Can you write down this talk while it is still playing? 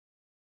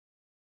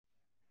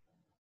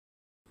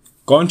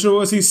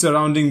Controversy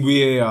surrounding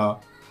VAR.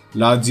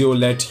 Lazio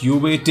let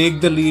Juve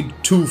take the lead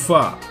too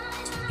far.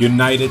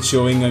 United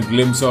showing a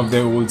glimpse of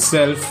their old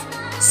self.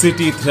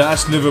 City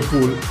thrashed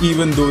Liverpool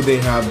even though they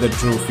have the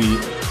trophy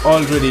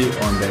already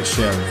on their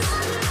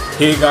shelf.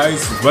 Hey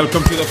guys,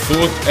 welcome to the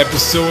 4th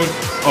episode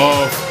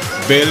of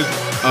Build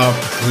Up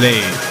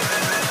Play.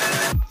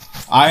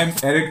 I am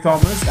Eric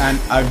Thomas and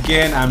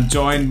again I'm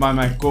joined by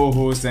my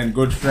co-host and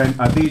good friend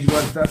Adij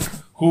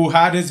Vartak, who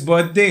had his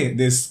birthday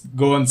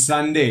on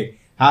Sunday.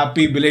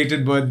 Happy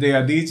belated birthday,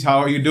 Adij. How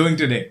are you doing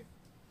today?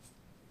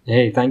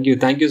 Hey, thank you.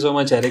 Thank you so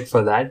much, Eric,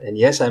 for that. And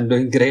yes, I'm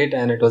doing great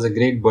and it was a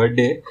great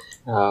birthday,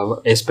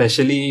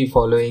 especially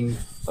following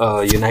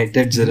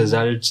United's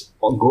results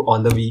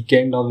on the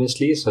weekend,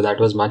 obviously. So that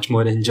was much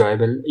more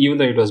enjoyable, even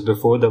though it was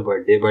before the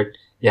birthday. But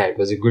yeah, it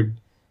was a good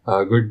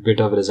bit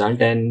of result.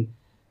 And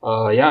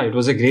it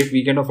was a great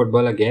weekend of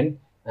football again.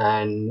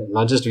 And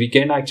not just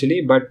weekend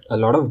actually, but a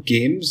lot of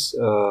games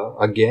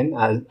again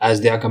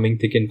as they are coming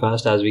thick and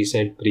fast, as we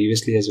said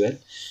previously as well.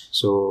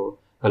 So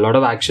a lot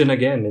of action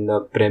again in the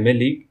Premier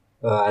League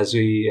as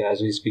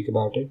we speak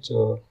about it.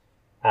 So,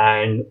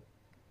 and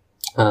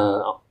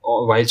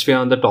whilst we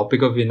are on the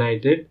topic of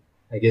United,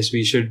 I guess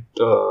we should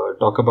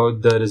talk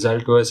about the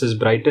result versus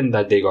Brighton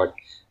that they got.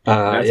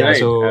 That's right.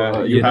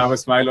 So you have a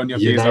smile on your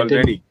face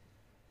already.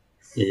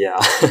 Yeah,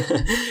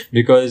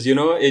 because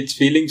it's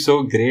feeling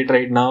so great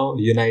right now,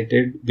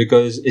 United,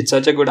 because it's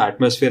such a good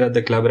atmosphere at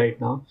the club right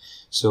now.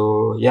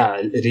 So yeah,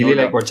 really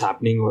like what's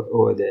happening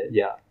over there.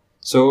 Yeah.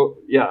 So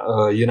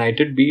yeah,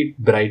 United beat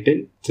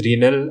Brighton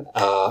 3-0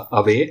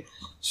 away.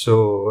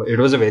 So it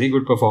was a very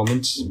good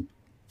performance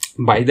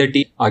by the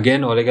team.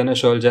 Again, Ole Gunnar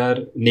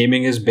Solskjaer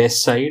naming his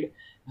best side,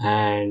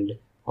 and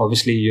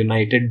obviously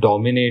United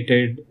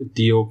dominated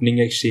the opening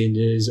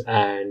exchanges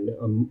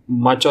and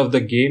much of the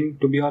game,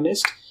 to be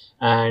honest.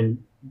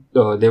 And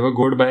they were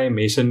goaled by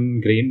Mason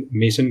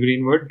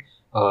Greenwood,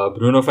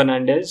 Bruno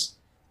Fernandes,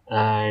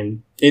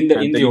 and in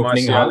the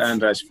opening half,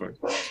 and Rashford.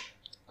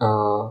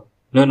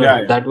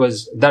 That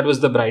was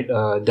the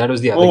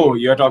other. Oh, game.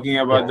 You're talking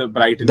about the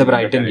Brighton. The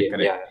Brighton game,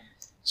 correct. Yeah.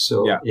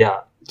 So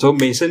so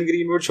Mason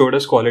Greenwood showed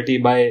us quality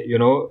by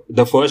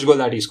the first goal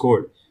that he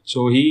scored.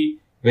 So he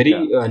very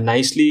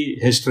nicely,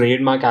 his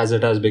trademark as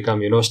it has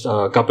become,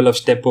 a couple of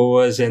step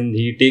overs, and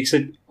he takes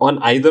it on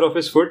either of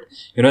his foot.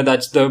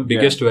 That's the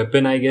biggest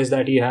weapon, I guess,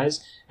 that he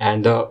has,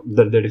 and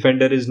the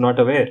defender is not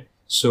aware.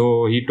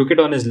 So he took it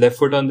on his left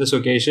foot on this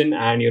occasion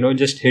and,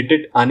 just hit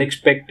it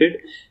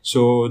unexpected.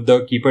 So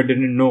the keeper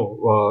didn't know,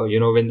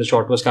 when the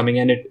shot was coming,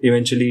 and it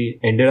eventually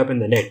ended up in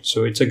the net.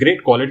 So it's a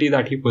great quality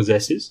that he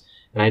possesses.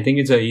 And I think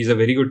he's a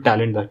very good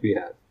talent that we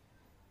have.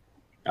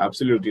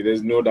 Absolutely.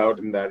 There's no doubt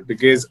in that,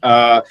 because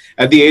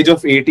at the age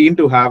of 18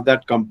 to have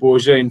that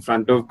composure in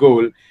front of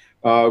goal,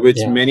 which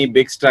many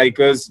big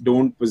strikers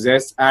don't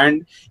possess,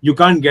 and you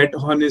can't get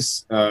on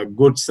his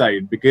good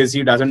side because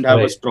he doesn't have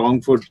a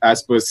strong foot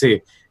as per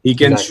se. He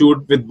can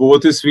shoot with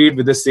both his feet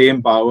with the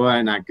same power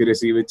and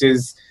accuracy, which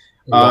is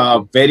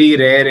very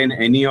rare in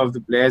any of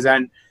the players.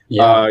 And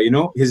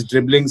his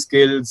dribbling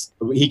skills,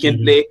 he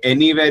can play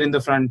anywhere in the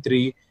front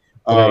three,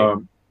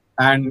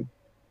 and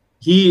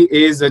he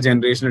is a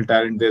generational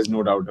talent. There's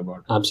no doubt about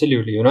it.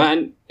 Absolutely.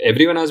 And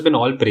everyone has been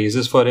all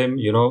praises for him,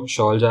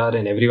 Solskjaer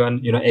and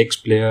everyone,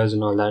 ex-players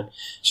and all that.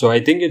 So I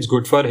think it's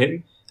good for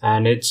him.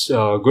 And it's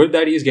good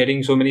that he's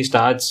getting so many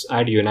starts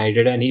at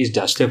United, and he's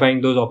justifying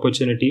those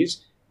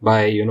opportunities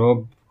by,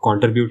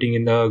 contributing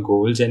in the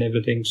goals and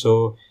everything.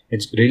 So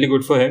it's really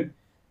good for him.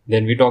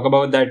 Then we talk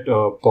about that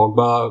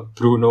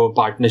Pogba-Bruno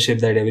partnership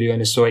that everyone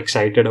is so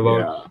excited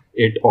about.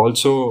 Yeah. It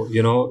also,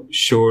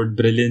 showed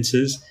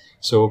brilliances.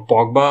 So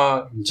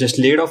Pogba just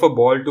laid off a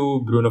ball to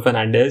Bruno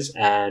Fernandes,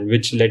 and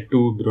which led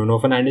to Bruno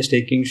Fernandes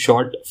taking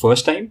shot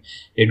first time.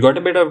 It got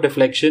a bit of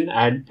deflection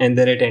and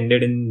then it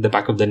ended in the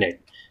back of the net.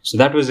 So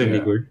that was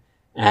really good.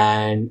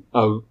 And,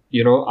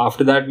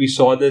 after that we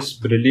saw this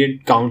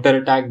brilliant counter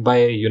attack by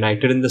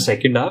United in the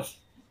second half.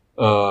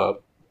 It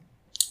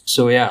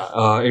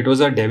was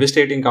a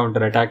devastating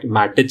counter attack.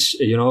 Matic,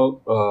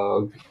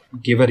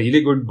 gave a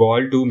really good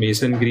ball to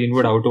Mason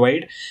Greenwood out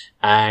wide,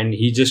 and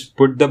he just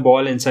put the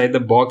ball inside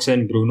the box,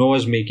 and Bruno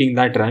was making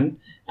that run,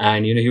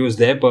 and he was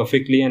there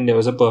perfectly, and there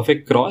was a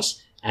perfect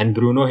cross, and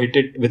Bruno hit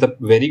it with a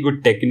very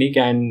good technique,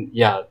 and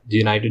the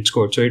United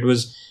scored. So it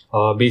was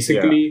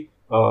basically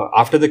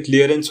after the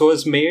clearance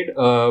was made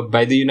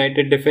by the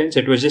United defense,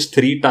 it was just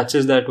 3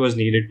 touches that was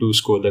needed to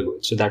score the goal.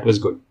 So that was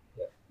good.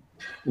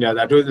 Yeah,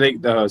 that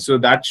was so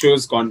that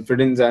shows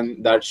confidence,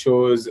 and that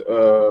shows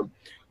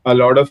a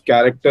lot of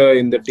character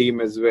in the team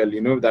as well,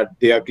 that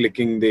they are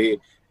clicking, they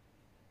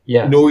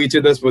know each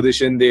other's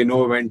position, they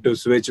know when to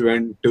switch,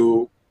 when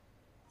to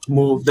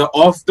move. The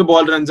off the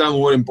ball runs are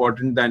more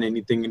important than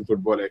anything in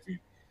football, I feel.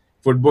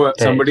 Football,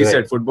 somebody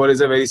said football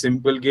is a very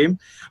simple game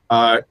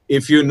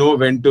if you know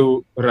when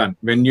to run,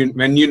 when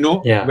you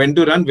know when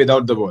to run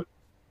without the ball.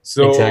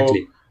 So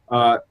exactly.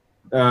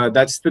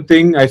 That's the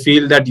thing I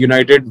feel that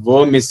United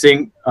were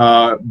missing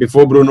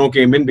before Bruno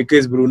came in,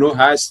 because Bruno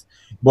has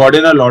brought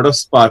in a lot of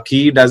spark.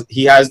 He has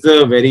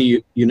the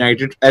very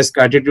United-esque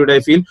attitude, I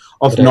feel,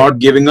 of Right. not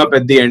giving up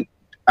at the end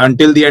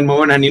until the end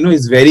moment, and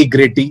he's very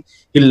gritty.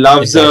 He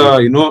loves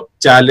Exactly.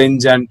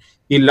 challenge, and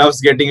he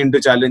loves getting into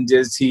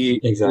challenges. He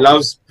Exactly.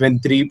 loves when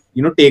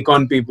take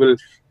on people,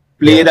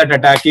 play Yeah. that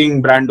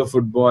attacking brand of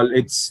football.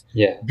 It's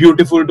Yeah.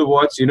 beautiful to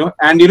watch,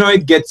 and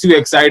it gets you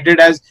excited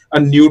as a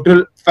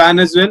neutral fan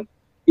as well.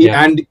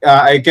 Yeah. And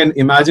I can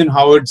imagine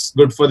how it's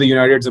good for the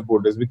United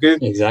supporters, because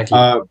Exactly.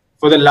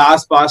 for the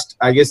past,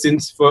 I guess,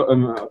 since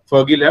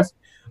Fergie left,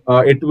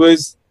 it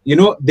was,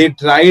 they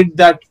tried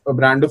that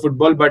brand of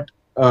football, but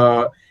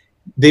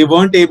they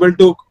weren't able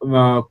to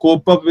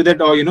cope up with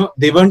it, or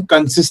they weren't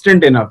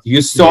consistent enough.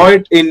 You saw Yeah.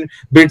 it in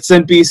bits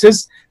and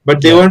pieces,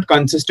 but they Yeah. weren't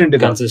consistent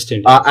enough.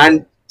 Consistent.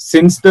 And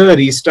since the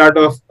restart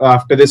of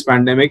after this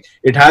pandemic,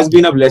 it has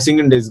been a blessing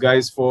in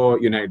disguise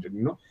for United.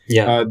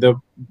 Yeah. The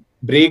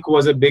break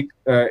was a big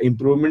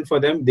improvement for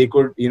them. They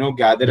could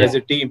gather as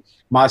a team.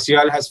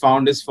 Martial has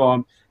found his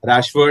form.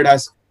 Rashford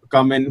has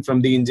come in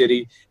from the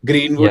injury.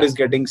 Greenwood Yeah. is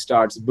getting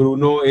starts.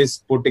 Bruno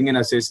is putting in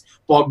assists.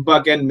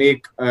 Pogba can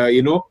make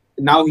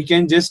now he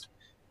can just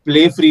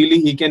play freely.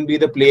 He can be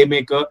the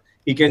playmaker.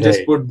 He can just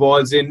Right. put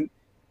balls in,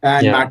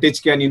 and Yeah.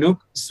 Matic can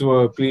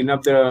clean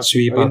up the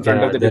Sweep in up, front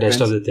of yeah, the the defense.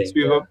 rest of the thing.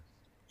 Sweep up.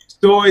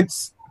 So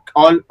it's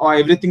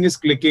everything is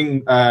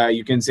clicking.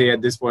 You can say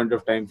at this point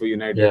of time for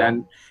United, Yeah.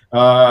 and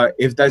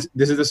if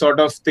this is the sort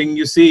of thing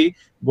you see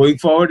going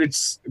forward,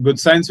 it's good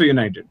signs for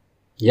United.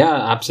 Yeah,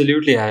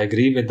 absolutely. I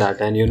agree with that.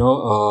 And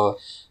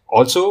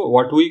also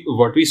what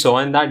we saw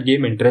in that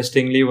game,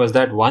 interestingly, was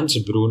that once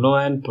Bruno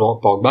and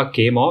Pogba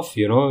came off,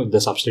 the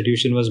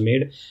substitution was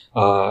made.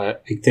 I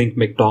think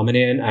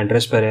McTominay and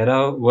Andres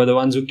Pereira were the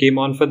ones who came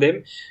on for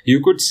them. You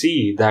could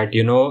see that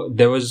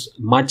there was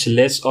much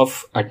less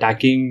of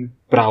attacking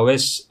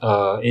prowess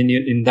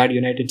in that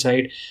United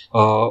side.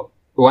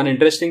 One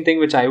interesting thing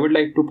which I would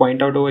like to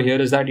point out over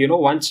here is that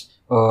once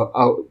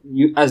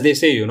as they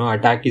say,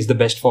 attack is the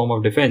best form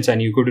of defense, and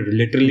you could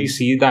literally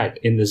see that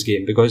in this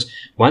game, because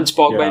once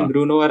Pogba and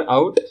Bruno are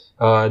out,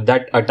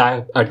 that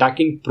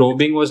attacking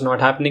probing was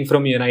not happening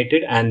from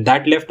United, and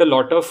that left a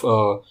lot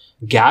of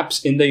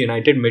gaps in the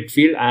United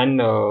midfield and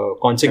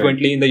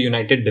consequently in the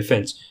United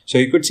defense. So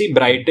you could see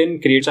Brighton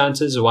create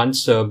chances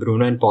once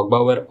Bruno and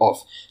Pogba were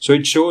off. So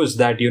it shows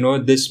that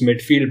this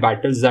midfield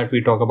battles that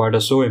we talk about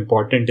are so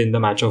important in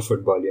the match of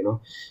football.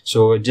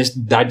 So just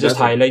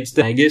highlights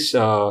I guess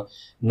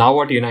now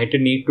what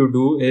United need to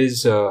do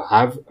is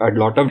have a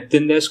lot of depth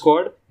in their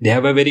squad. They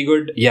have a very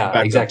good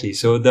Backup. Exactly.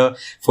 So the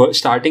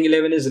starting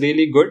 11 is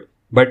really good.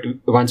 But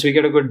once we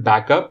get a good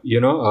backup,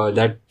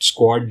 that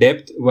squad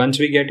depth, once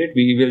we get it,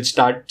 we will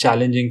start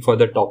challenging for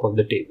the top of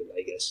the table,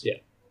 I guess. Yeah.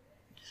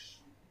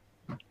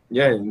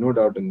 Yeah, no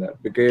doubt in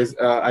that. Because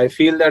I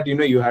feel that,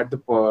 you had the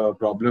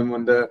problem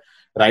on the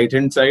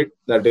right-hand side.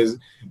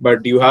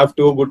 But you have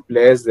two good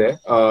players there.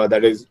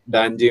 That is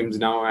Dan James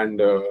now and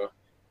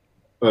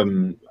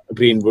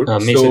Greenwood.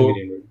 Mason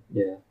Greenwood.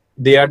 Yeah.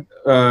 They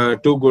are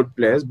two good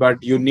players,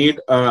 but you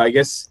need, I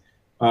guess,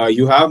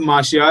 you have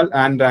Martial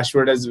and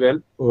Rashford as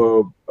well,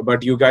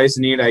 but you guys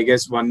need, I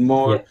guess, one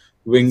more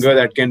winger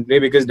that can play,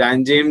 because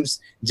Dan James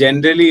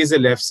generally is a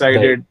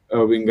left-sided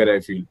winger, I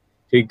feel.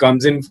 He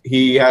comes in,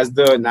 he has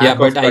the knack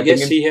but of I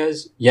guess in. He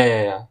has,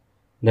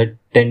 the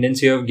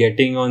tendency of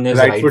getting on his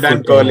right foot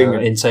and curling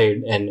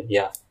inside and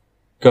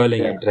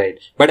curling it, right.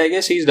 But I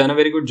guess he's done a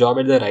very good job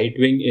at the right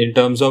wing in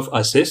terms of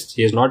assists.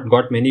 He has not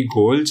got many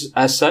goals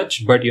as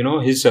such, but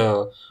his,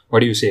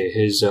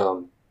 his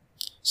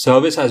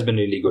service has been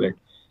really good. Right.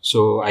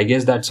 So I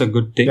guess that's a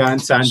good thing. Yeah,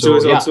 and Sancho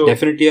is also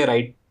definitely a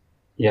right.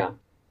 Yeah.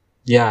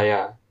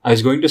 I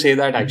was going to say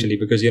that actually,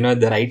 because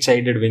the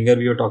right-sided winger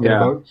we were talking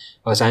about,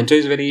 Sancho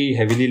is very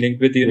heavily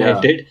linked with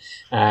United,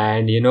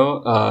 and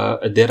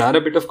there are a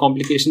bit of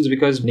complications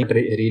because not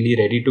really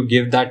ready to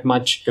give that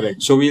much.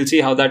 Correct. So we'll see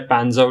how that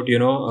pans out.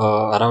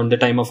 Around the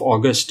time of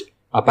August,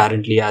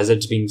 apparently, as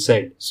it's being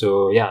said.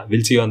 So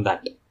we'll see on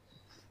that.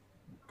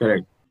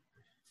 Correct.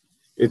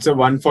 It's a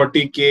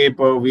 140K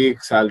per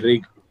week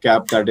salary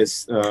cap that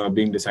is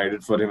being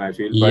decided for him, I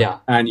feel.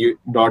 But, and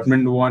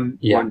Dortmund won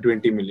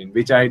 120 million,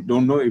 which I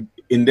don't know if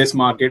in this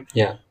market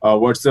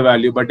what's the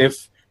value. But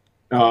if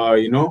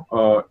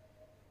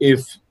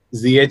if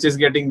ZH is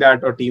getting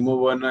that or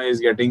Timo Werner is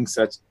getting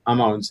such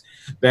amounts,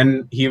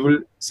 then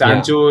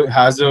Sancho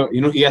has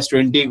he has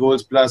 20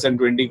 goals plus and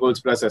 20 goals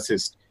plus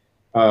assist.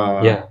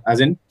 As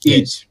in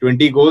each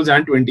 20 goals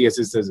and 20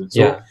 assists as well.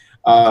 So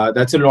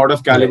that's a lot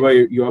of caliber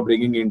you are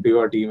bringing into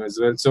your team as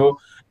well. So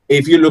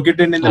if you look at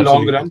it in the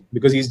long run,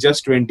 because he's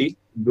just 20,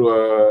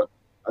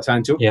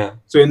 Sancho.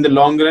 So in the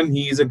long run,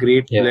 he is a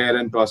great player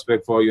and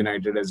prospect for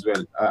United as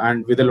well,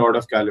 and with a lot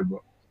of caliber.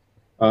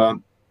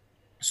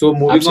 So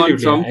moving on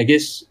from, I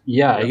guess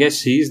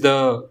he's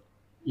the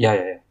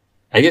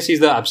I guess he's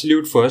the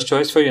absolute first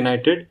choice for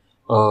United.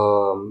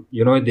 They'll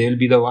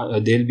be the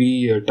one. They'll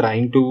be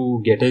trying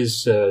to get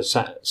his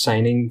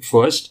signing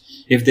first.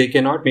 If they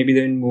cannot, maybe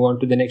then move on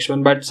to the next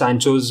one. But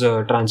Sancho's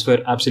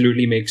transfer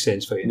absolutely makes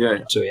sense for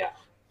United. So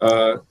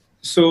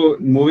So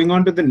moving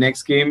on to the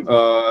next game,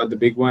 the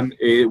big one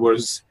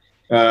was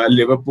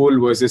Liverpool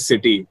versus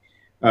City.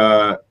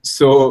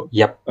 So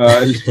Yep.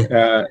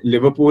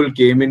 Liverpool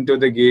came into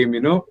the game,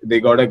 they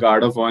got a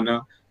guard of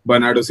honor.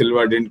 Bernardo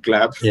Silva didn't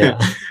clap. Yeah.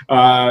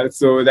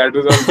 So that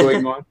was all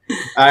going on.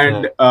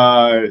 And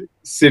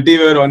City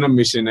were on a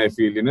mission, I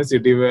feel.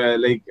 City were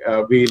like,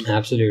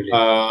 Absolutely.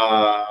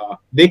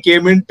 they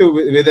came into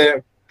with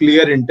a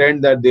clear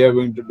intent that they are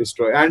going to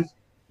destroy. And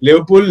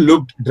Liverpool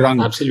looked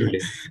drunk.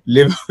 Absolutely.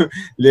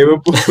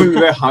 Liverpool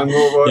were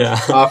hungover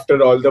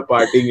after all the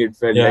partying, it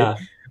felt like.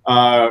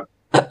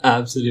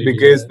 Absolutely.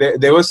 Because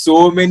there were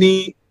so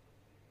many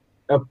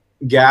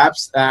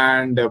gaps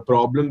and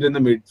problems in the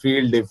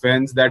midfield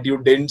defense that you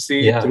didn't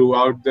see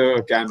throughout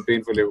the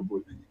campaign for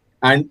Liverpool.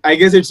 And I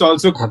guess it's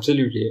also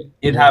absolutely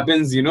it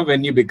happens,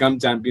 when you become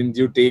champions,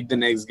 you take the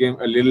next game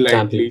a little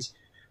lightly.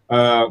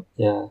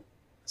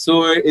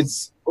 So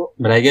it's.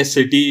 But I guess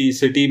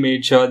City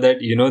made sure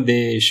that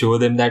they show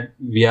them that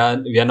we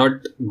are not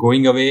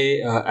going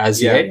away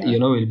as yet.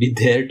 We'll be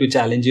there to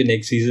challenge you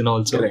next season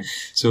also. Correct.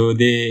 So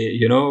they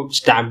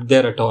stamped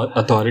their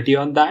authority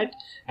on that,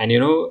 and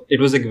it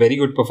was a very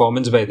good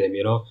performance by them.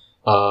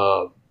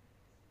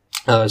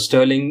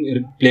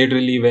 Sterling played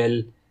really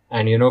well,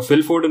 and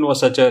Phil Foden was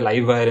such a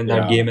live wire in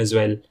that game as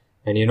well.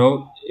 And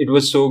it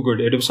was so good.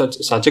 It was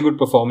such a good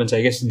performance.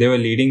 I guess they were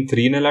leading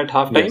 3-0 at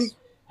halftime,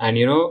 and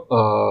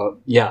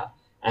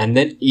and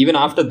then even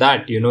after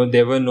that,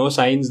 there were no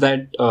signs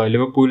that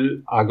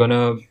Liverpool are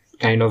gonna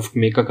kind of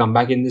make a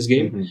comeback in this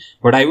game. Mm-hmm.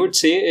 What I would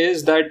say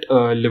is that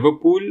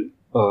Liverpool,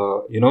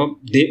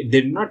 they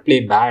did not play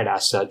bad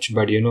as such,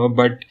 but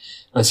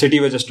City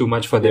was just too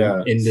much for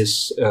them in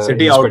this.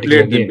 City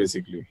outplayed them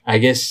basically. I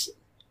guess,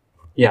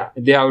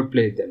 they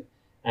outplayed them.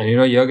 And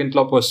Jurgen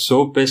Klopp was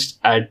so pissed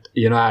at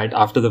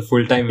after the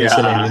full time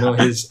whistle,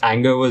 and his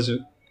anger was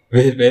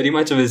very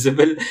much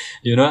visible,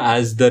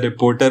 as the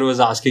reporter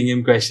was asking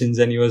him questions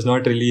and he was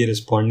not really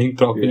responding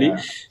properly.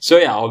 So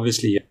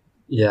obviously,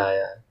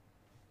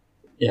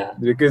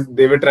 because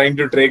they were trying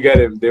to trigger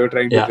him. They were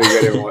trying to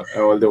trigger him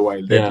all the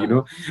while.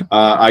 That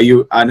are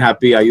you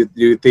unhappy? Do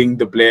you think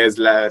the players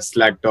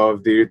slacked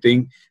off? Do you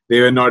think they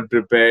were not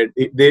prepared?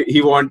 They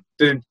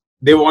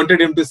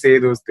wanted him to say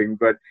those things,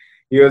 but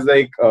he was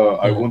like,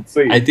 I won't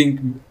say. I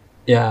think,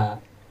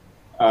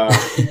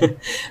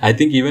 I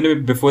think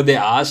even before they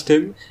asked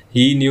him,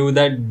 he knew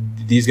that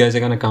these guys are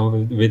going to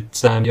come with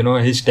some,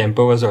 his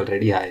temper was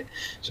already high.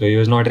 So he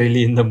was not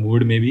really in the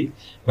mood maybe.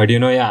 But,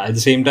 at the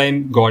same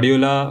time,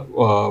 Guardiola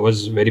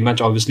was very much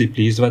obviously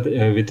pleased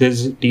with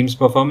his team's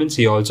performance.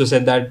 He also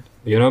said that,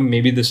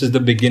 maybe this is the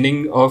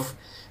beginning of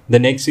the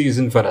next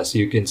season for us,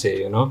 you can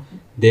say,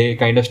 They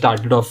kind of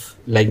started off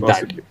like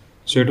Possibly. that.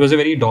 So it was a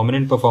very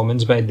dominant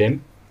performance by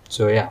them.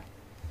 So,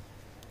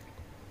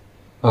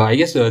 I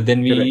guess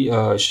then we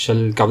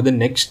shall cover the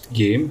next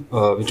game,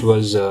 which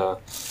was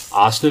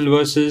Arsenal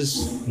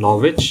versus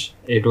Norwich.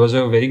 It was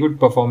a very good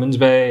performance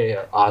by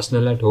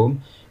Arsenal at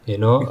home,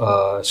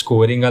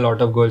 scoring a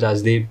lot of goals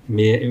as they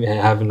may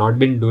have not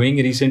been doing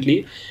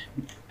recently.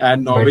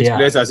 And Norwich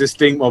players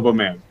assisting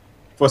Aubameyang.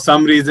 For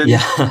some reason,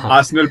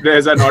 Arsenal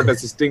players are not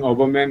assisting.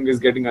 Aubameyang is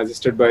getting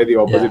assisted by the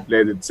opposite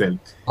players itself.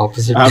 I'm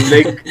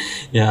like,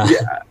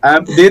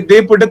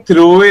 they put a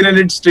throw in and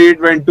it straight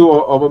went to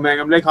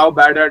Aubameyang. I'm like, how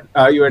bad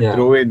are you at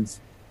throw-ins?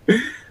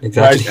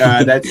 Exactly.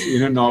 But that's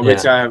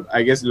Norwich.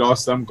 I guess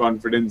lost some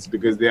confidence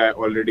because they are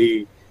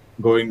already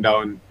going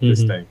down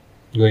this time.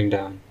 Going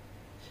down.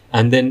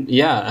 And then,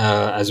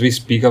 as we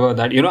speak about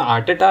that,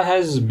 Arteta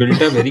has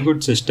built a very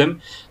good system.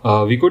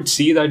 We could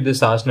see that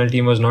this Arsenal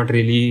team was not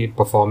really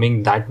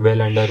performing that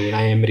well under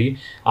Unai Emery.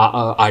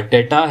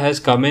 Arteta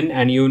has come in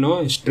and,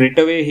 straight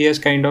away he has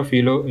kind of,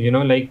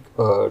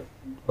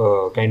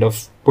 kind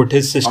of put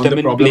his system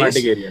in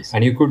place. Areas.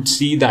 And you could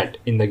see that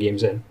in the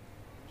games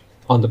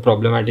on the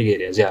problematic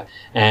areas,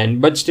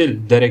 but still,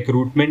 the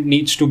recruitment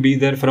needs to be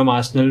there from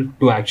Arsenal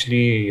to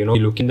actually,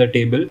 look in the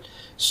table.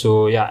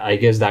 So, I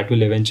guess that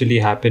will eventually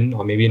happen,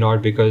 or maybe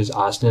not, because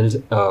Arsenal's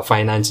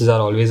finances are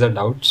always a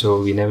doubt. So,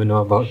 we never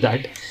know about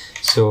that.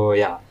 So,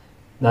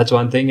 that's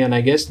one thing. And I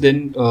guess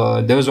then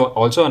there was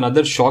also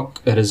another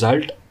shock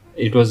result.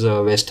 It was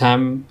West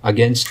Ham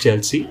against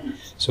Chelsea.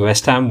 So,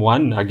 West Ham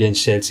won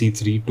against Chelsea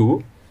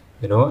 3-2,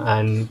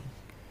 and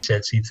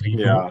Chelsea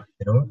 3-2,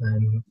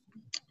 and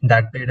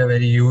that played a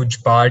very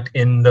huge part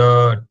in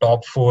the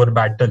top 4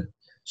 battle.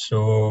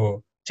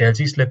 So,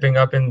 Chelsea slipping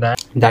up in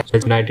that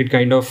United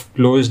kind of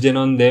closed in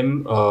on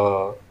them.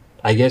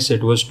 I guess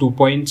it was 2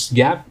 points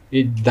gap.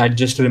 That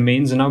just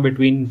remains now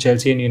between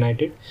Chelsea and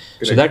United.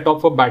 Correct. So that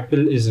top 4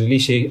 battle is really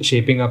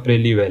shaping up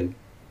really well.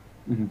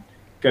 Mm-hmm.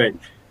 Correct.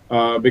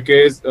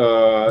 Because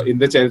in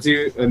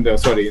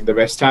the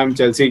West Ham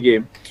Chelsea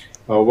game,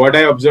 what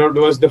I observed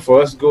was the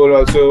first goal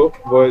also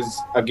was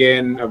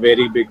again a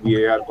very big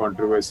VAR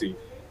controversy.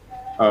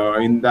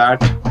 In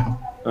that,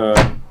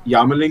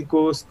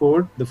 Yarmolenko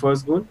scored the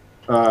first goal.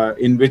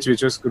 In which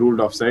was ruled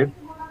offside.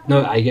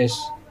 No, I guess.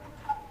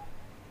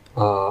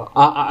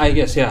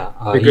 He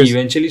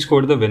eventually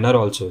scored the winner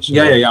also. So.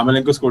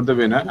 Yarmolenko scored the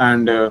winner,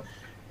 and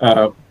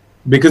uh,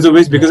 because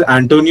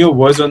Antonio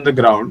was on the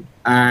ground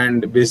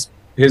and his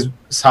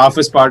half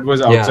his part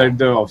was outside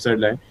the offside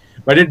line,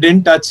 but it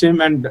didn't touch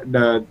him and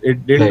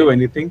it didn't do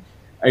anything.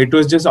 It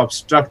was just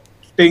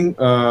obstructing.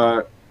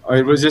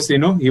 It was just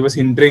he was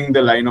hindering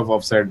the line of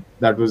offside.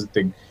 That was the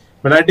thing.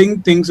 But I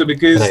didn't think so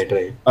because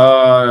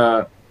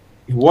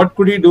what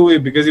could he do?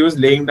 Because he was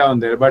laying down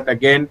there. But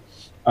again,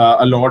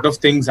 a lot of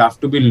things have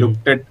to be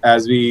looked at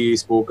as we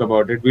spoke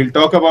about it. We'll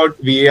talk about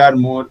VAR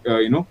more,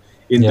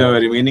 in the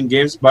remaining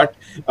games. But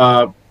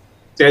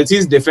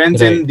Chelsea's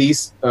defense in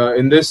this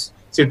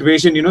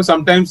situation,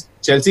 sometimes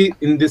Chelsea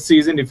in this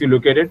season, if you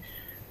look at it,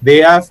 they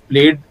have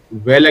played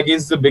well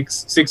against the big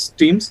six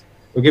teams.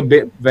 Okay,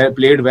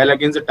 played well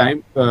against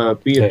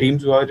the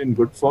teams who are in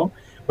good form,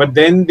 but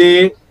then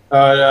they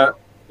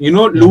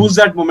lose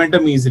that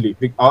momentum easily.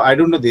 I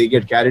don't know, they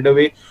get carried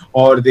away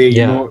or they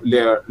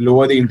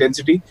lower the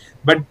intensity.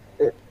 But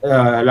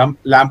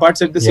Lampard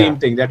said the same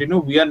thing, that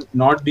we are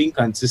not being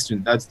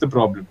consistent. That's the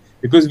problem,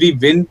 because we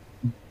win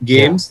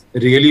games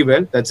really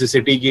well. That's a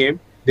City game,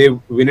 they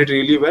win it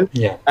really well,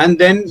 and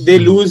then they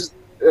lose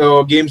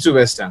games to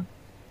West Ham.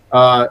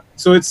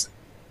 So it's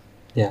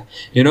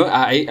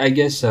I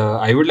guess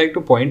I would like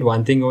to point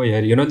one thing over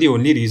here. The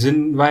only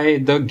reason why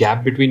the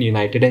gap between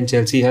United and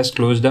Chelsea has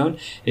closed down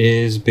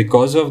is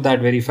because of that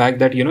very fact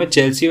that,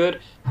 Chelsea were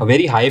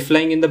very high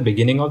flying in the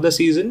beginning of the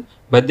season,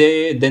 but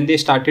they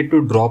started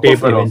to drop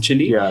off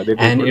eventually,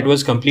 and it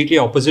was completely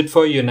opposite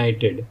for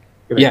United.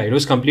 Yeah, it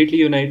was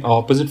completely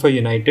opposite for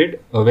United,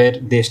 where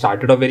they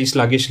started off very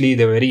sluggishly,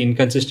 they were very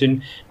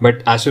inconsistent,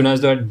 but as soon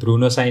as that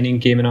Bruno signing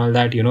came and all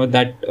that,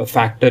 that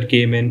factor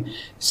came in.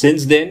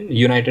 Since then,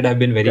 United have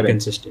been very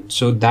consistent.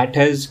 So that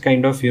has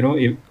kind of,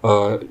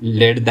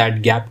 led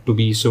that gap to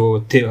be so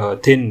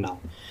thin now.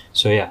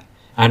 So yeah,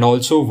 and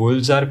also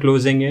Wolves are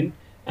closing in,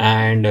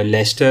 and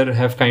Leicester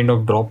have kind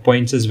of dropped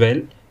points as well.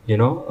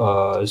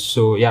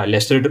 So yeah,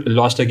 Leicester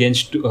lost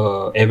against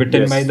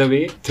Everton, by the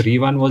way,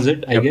 3-1 was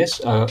it, I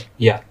guess.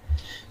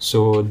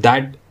 So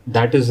that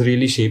is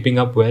really shaping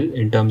up well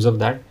in terms of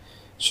that.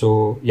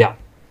 So yeah,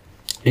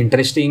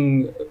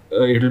 interesting.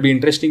 It will be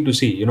interesting to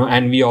see,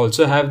 and we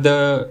also have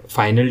the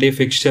final day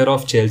fixture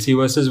of Chelsea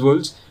versus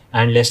Wolves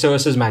and Leicester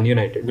versus Man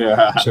United.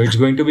 So it's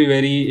going to be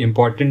very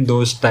important,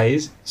 those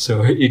ties.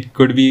 So it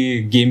could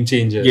be game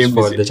changers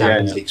for the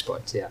Champions League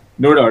spots. Yeah,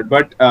 no doubt.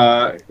 But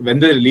when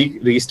the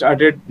league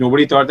restarted,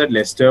 nobody thought that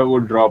Leicester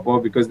would drop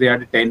off, because they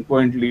had a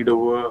 10-point lead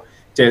over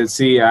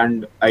Chelsea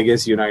and I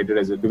guess United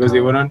as well, because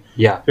they were on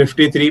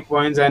 53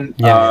 points, and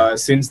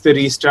since the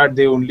restart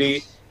they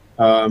only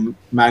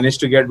managed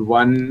to get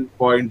 1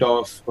 point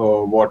off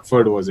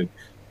Watford, was it?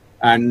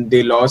 And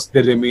they lost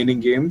the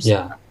remaining games.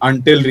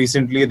 Until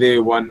recently, they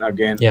won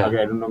again. I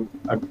don't know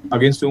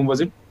against whom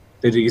was it?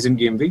 The recent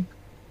game week.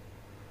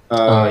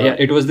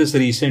 It was this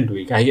recent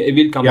week.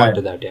 We'll come on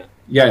to that.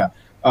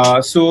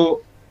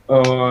 So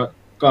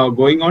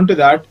going on to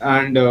that,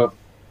 and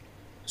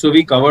so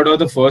we covered all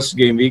the first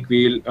game week.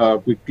 We'll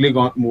quickly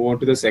move on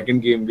to the second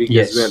game week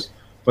as well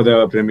for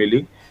the Premier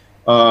League.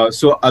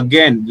 So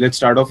again, let's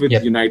start off with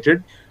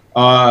United.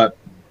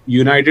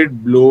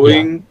 United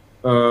blowing.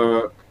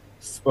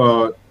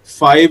 5,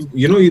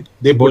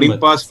 they're putting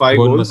past 5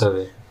 goals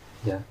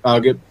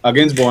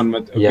against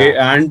Bournemouth. Okay,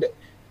 and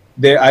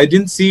I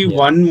didn't see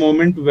one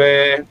moment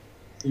where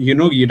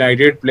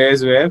United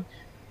players were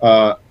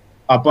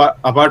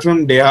apart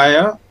from De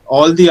Gea,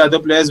 all the other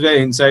players were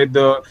inside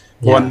the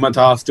Bournemouth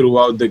half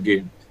throughout the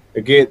game.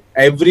 Okay,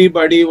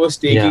 everybody was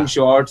taking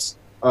shots.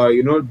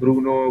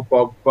 Bruno,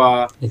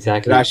 Pogba,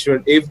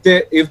 Rashford.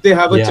 If they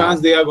have a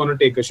chance, they are going to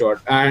take a shot.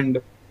 And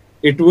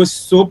it was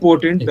so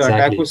potent. The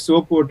attack was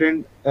so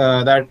potent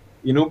that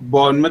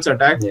Bournemouth's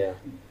attack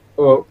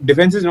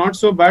defense is not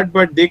so bad,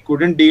 but they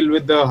couldn't deal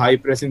with the high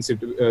pressing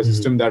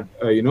system that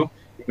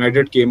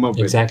United came up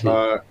with.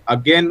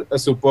 Again, a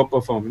superb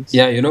performance.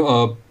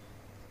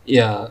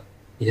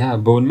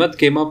 Bournemouth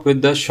came up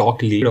with the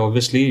shock lead.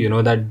 Obviously,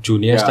 that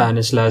Junior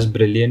Stanislas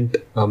brilliant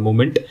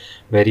moment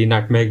where he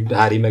nutmegged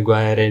Harry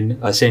Maguire and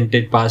sent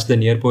it past the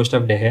near post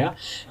of De Gea.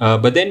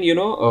 But then,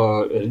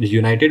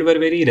 United were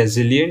very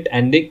resilient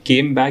and they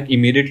came back,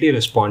 immediately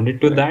responded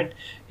to that.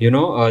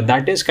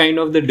 That is kind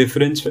of the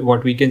difference,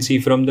 what we can see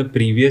from the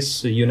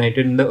previous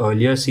United in the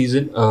earlier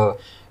season,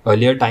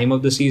 earlier time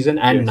of the season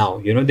and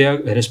now. They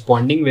are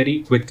responding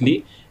very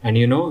quickly. And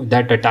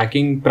that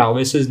attacking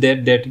prowess is there,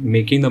 they're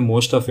making the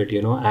most of it,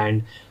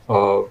 and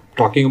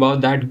talking about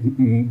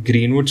that,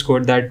 Greenwood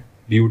scored that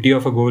beauty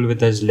of a goal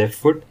with his left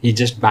foot. He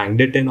just banged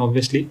it in,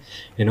 obviously,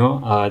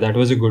 that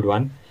was a good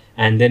one.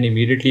 And then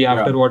immediately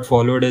after, what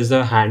followed is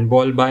a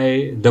handball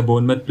by the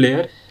Bournemouth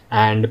player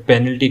and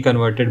penalty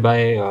converted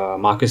by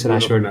Marcus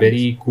Rashford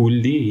very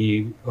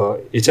coolly.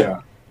 It was,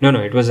 correct.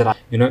 So it was,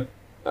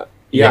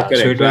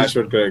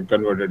 Rashford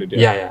converted it.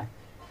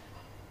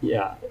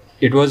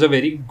 It was a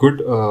very good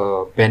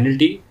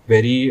penalty,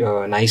 very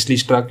nicely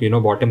struck,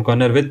 bottom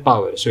corner with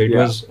power. So it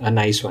was a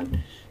nice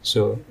one.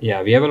 So we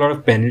have a lot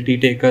of penalty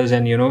takers,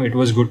 and it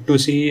was good to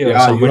see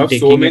someone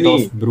taking it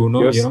off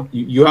Bruno.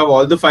 You have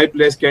all the 5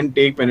 players can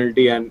take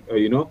penalty, and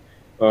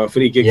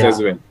free kicks Yeah.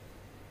 as well.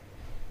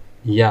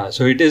 Yeah,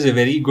 so it is a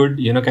very good,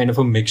 kind of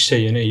a mixture.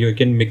 You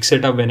can mix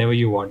it up whenever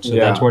you want. So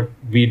that's Yeah. what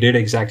we did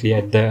exactly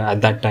at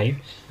that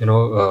time.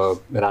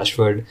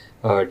 Rashford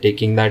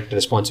taking that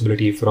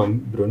responsibility from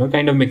Bruno,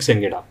 kind of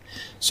mixing it up.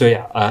 So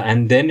yeah,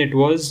 and then it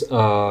was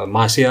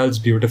Martial's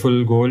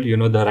beautiful goal.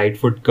 The right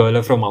foot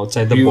curler from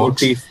outside the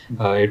box.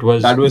 It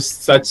was That was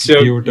such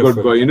a beautiful.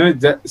 good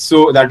goal.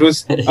 So that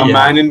was a Yeah.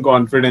 man in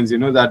confidence.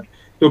 That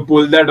to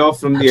pull that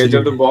off from the edge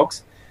of the Absolutely.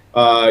 box.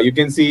 You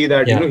can see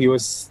that Yeah. he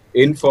was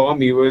in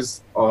form. He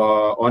was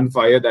on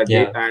fire that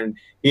day, Yeah. and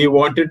he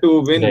wanted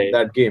to win Right.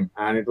 that game.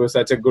 And it was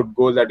such a good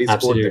goal that he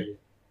scored there. Absolutely.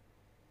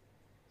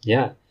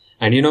 Yeah.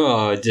 And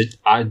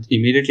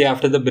immediately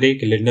after the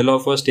break,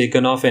 Lindelof was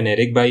taken off and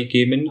Eric Bailly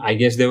came in. I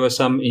guess there were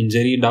some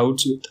injury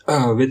doubts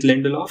with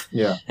Lindelof.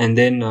 Yeah. And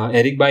then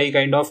Eric Bailly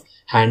kind of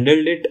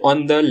handled it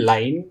on the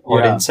line or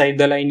Yeah. inside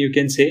the line, you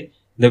can say.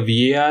 The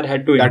VAR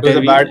had to That was a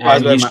intervene bad pass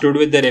and by he stood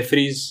with the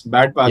referees.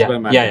 Bad pass by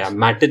Matic. Yeah.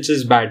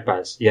 Matic's bad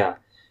pass. Yeah.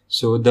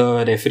 So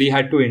the referee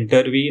had to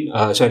intervene.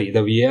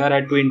 The VAR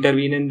had to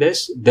intervene in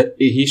this.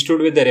 He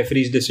stood with the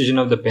referee's decision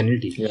of the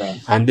penalty. Yeah.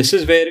 And this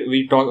is where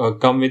we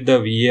come with the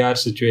VAR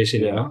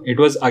situation. Yeah. It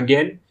was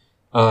again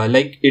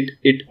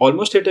it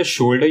almost hit a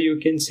shoulder, you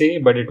can say,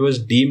 but it was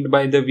deemed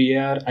by the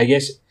VAR. I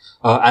guess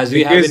as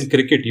we have in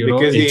cricket,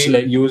 because it's he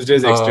like used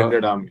his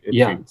extended arm. It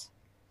feels.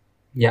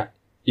 Yeah.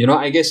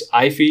 I guess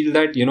I feel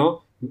that,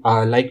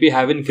 like we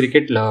have in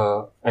cricket,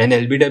 an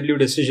LBW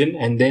decision,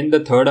 and then the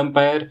third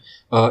umpire,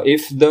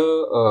 if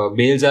the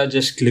bails are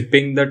just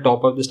clipping the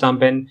top of the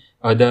stump and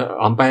the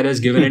umpire has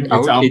given it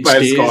out, it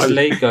stays call.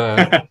 like,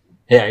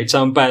 yeah, it's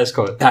umpire's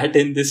call. That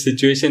in this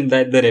situation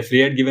that the referee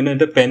had given it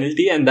a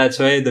penalty, and that's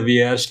why the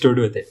VAR stood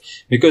with it.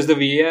 Because the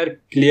VAR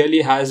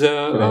clearly has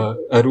a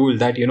rule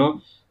that,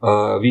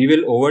 we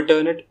will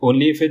overturn it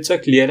only if it's a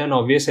clear and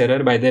obvious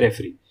error by the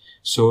referee.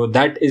 So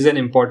that is an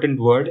important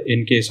word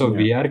in case of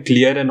VAR,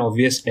 clear and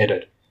obvious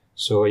error.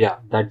 So yeah,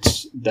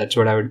 that's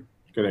what I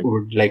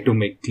would like to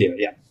make clear.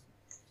 Yeah.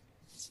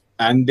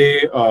 And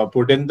they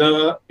put in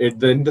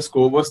then the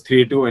score was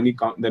 3-2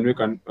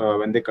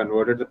 when they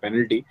converted the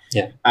penalty.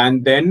 Yeah.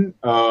 And then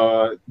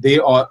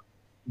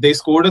they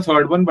scored a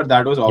third one, but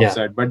that was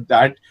offside. Yeah. But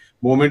that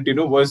moment,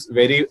 was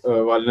very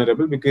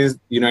vulnerable because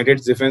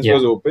United's defense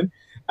was open,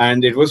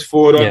 and it was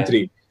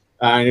 4-on-3.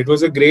 And it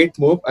was a great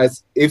move.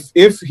 As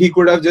if he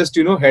could have just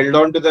held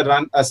on to the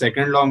run a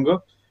second longer,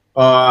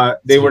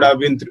 they would have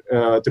been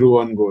through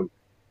on goal.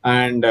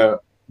 And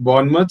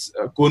Bournemouth's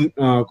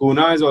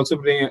Kuna is also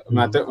playing.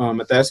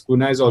 Matthias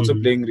Kuna is also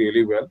playing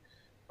really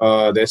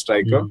well. Their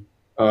striker.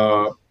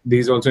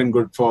 He's also in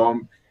good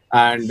form.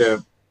 And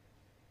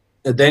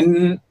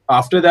then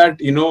after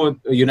that,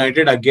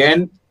 United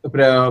again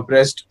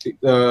pressed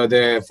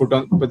their foot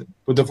on,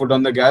 put the foot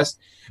on the gas,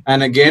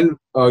 and again,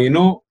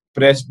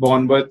 pressed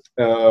Bournemouth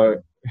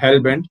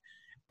hell-bent,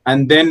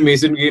 and then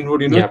Mason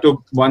Greenwood,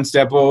 took one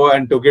step over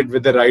and took it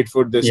with the right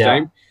foot this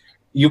time.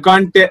 You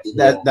can't tell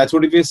that's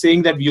what we're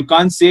saying, that you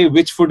can't say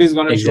which foot is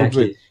going to shoot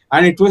with,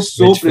 and it was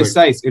so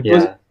precise. It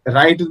was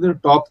right to the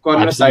top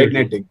corner side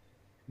netting.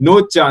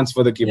 No chance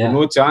for the keeper.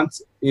 No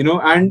chance.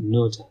 And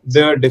no chance.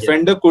 The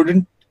defender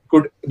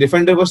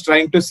defender was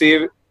trying to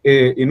save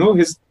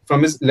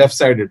from his left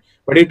sided,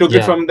 but he took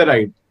it from the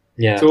right.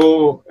 Yeah.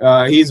 So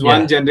he's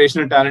one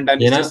generational talent, and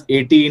he's just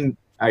 18,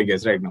 I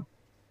guess, right now.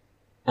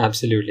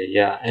 Absolutely,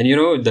 yeah. And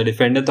the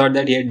defender thought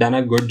that he had done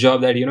a good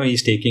job, that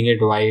he's taking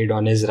it wide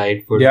on his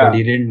right foot, but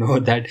he didn't know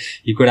that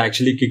he could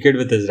actually kick it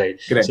with his right.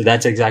 Correct. So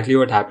that's exactly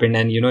what happened,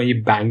 and he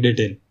banged it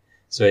in.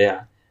 So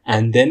yeah.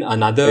 And then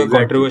another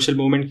controversial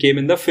moment came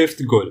in the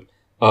fifth goal.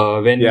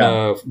 When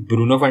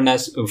Bruno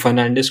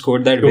Fernandes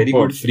scored that very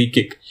good free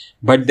kick.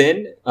 But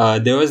then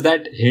there was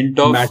that hint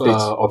of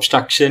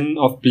obstruction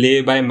of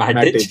play by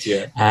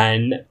Matic.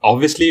 And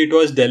obviously it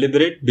was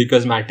deliberate,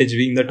 because Matic,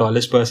 being the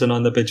tallest person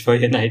on the pitch for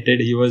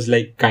United, he was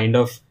like kind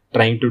of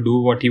trying to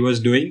do what he was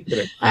doing.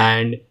 Correct.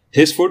 And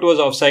his foot was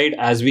offside,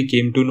 as we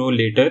came to know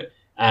later.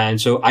 And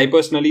so I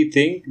personally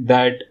think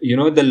that,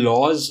 the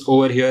laws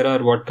over here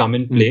are what come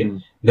in play.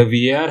 The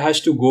VAR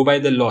has to go by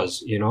the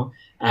laws,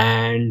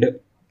 and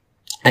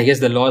I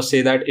guess the laws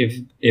say that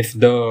if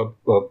the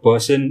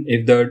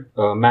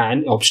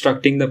man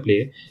obstructing the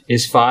play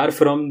is far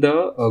from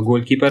the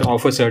goalkeeper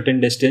of a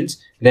certain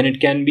distance, then it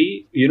can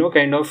be,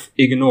 kind of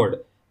ignored,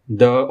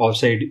 the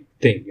offside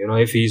thing,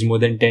 if he's more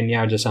than 10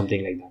 yards or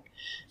something like that.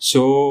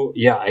 So,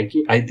 yeah,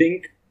 I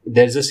think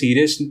there's a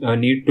serious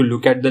need to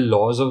look at the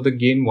laws of the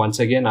game once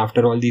again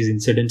after all these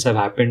incidents have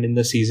happened in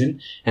the season,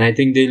 and I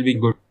think they'll be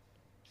good.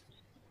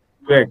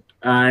 Correct.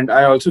 And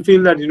I also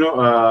feel that,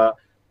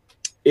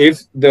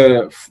 if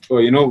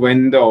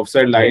when the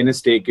offside line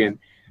is taken,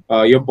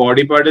 your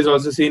body part is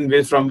also seen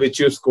from which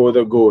you score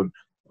the goal,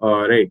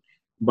 right?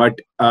 But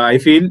I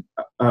feel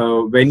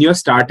when you're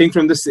starting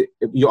from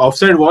your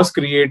offside was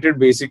created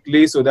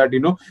basically so that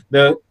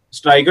the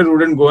striker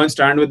wouldn't go and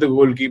stand with the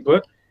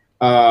goalkeeper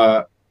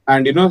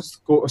and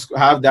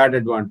have that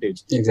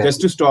advantage,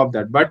 just to stop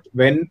that. But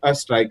when a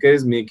striker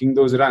is making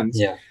those runs,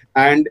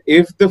 and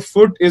if the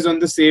foot is on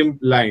the same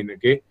line,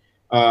 okay,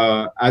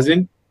 as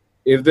in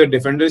if the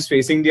defender is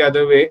facing the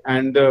other way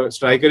and the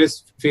striker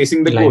is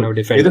facing the Line goal, of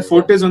if the defenders,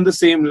 foot yeah. is on the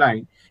same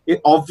line, the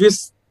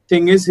obvious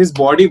thing is his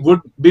body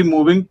would be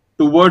moving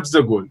towards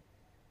the goal.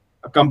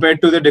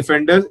 Compared to the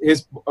defender,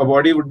 his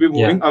body would be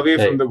moving Yeah, away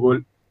from right. the goal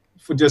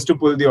just to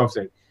pull the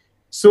offside.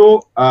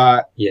 So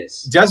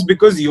Yes. just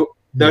because the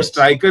Yes.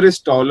 striker is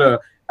taller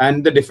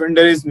and the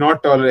defender is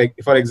not taller, like,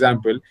 for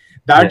example,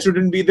 that Yeah.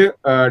 shouldn't be the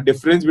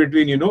difference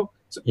between,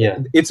 Yeah.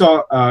 it's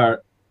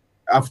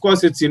of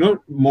course it's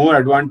more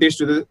advantage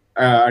to the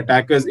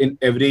attackers in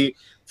every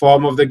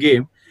form of the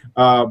game,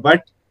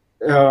 but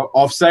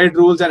offside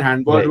rules and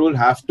handball Right. rule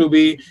have to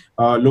be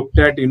looked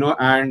at,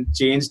 and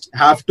changed,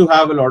 have to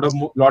have a lot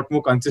more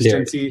Cleared.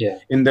 consistency Yeah.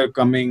 in the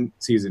coming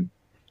season.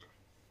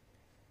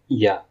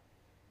 Yeah.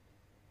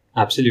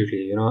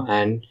 Absolutely,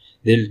 and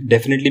they'll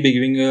definitely be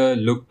giving a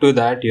look to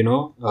that,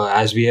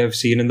 as we have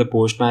seen in the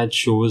post-match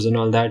shows and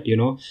all that,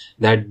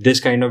 that this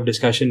kind of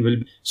discussion will.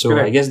 So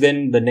Correct. I guess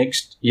then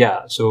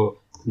so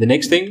the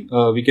next thing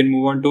we can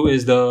move on to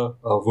is the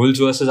Wolves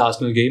versus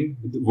Arsenal game.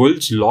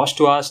 Wolves lost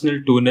to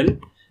Arsenal 2-0.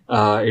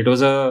 It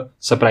was a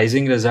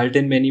surprising result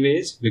in many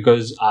ways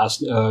because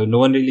no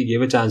one really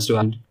gave a chance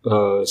to.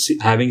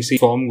 Having seen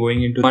form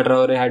going into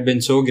Traore had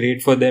been so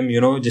great for them,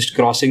 just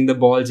crossing the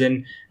balls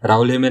and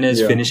Raul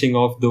Jimenez Yeah. finishing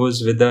off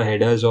those with the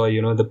headers or,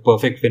 the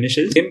perfect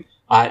finishes.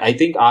 I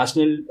think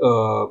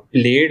Arsenal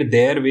played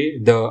their way,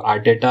 the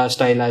Arteta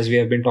style as we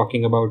have been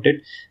talking about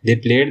it. They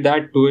played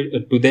that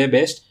to their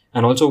best,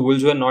 and also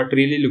Wolves were not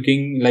really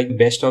looking like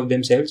best of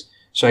themselves.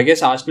 So I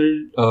guess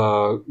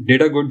Arsenal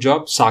did a good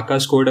job. Saka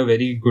scored a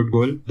very good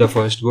goal, the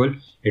first goal.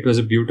 It was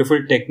a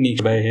beautiful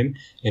technique by him.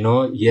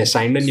 He has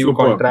signed a new Superb.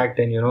 contract,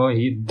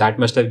 and that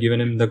must have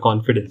given him the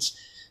confidence.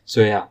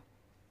 So yeah.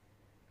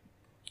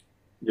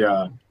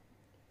 Yeah,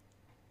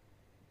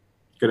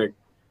 correct.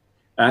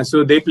 And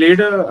so they played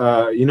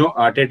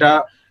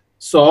Arteta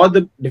saw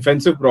the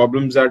defensive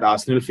problems that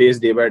Arsenal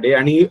faced day by day,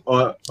 and he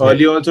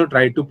earlier also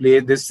tried to play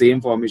this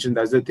same formation,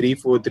 that's the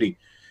 3-4-3.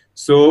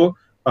 So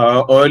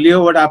earlier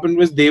what happened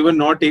was they were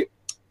not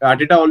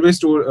Arteta always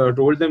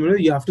told them,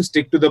 you have to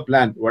stick to the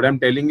plan. What I'm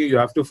telling you, you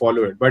have to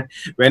follow it. But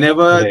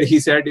whenever Right. he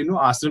said,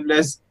 Arsenal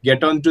players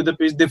get onto the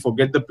pitch, they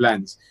forget the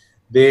plans.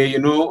 They,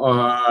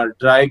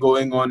 try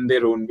going on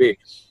their own way.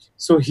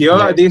 So here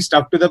Right. they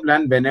stuck to the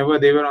plan. Whenever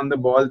they were on the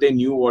ball, they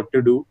knew what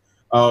to do.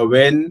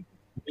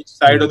 Which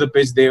side of the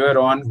pitch they were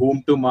on,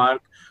 whom to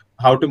mark,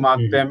 how to mark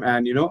them,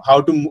 and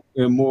how to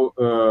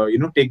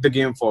take the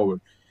game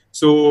forward.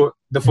 So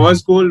the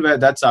first goal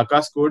that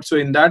Saka scored. So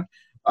in that,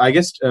 I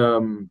guess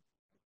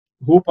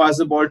who passed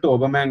the ball to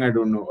Aubameyang? I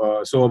don't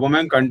know. So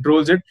Aubameyang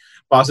controls it,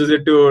 passes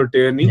it to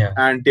Tierney, Yeah.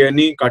 and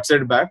Tierney cuts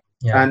it back,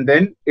 Yeah. and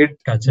then it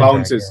Cuts it back,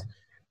 bounces.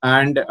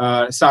 And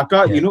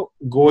Saka, Yeah.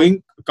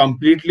 going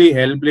completely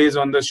hellblaze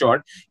on the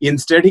shot.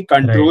 Instead, he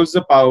controls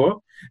the power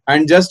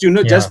and just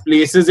just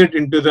places it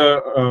into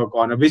the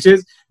corner,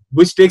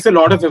 which takes a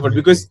lot of effort,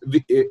 because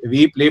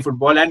we play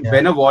football, and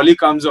when a volley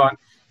comes on,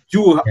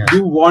 you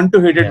want to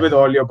hit it with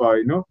all your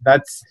power.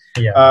 That's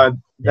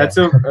that's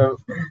a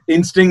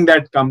instinct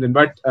that comes in.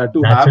 But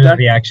to have natural that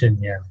reaction,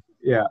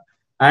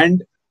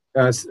 and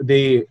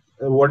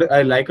what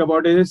I like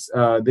about it is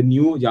the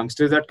new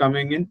youngsters that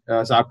coming in,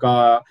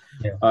 Saka,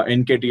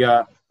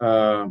 Nketiah,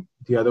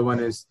 the other one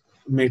is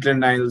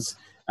Maitland-Niles,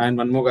 and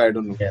one more guy, I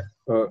don't know.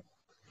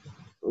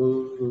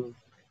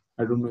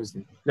 I don't know his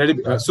name. Let it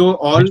be. So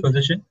all Which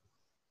position?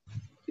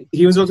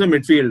 he was also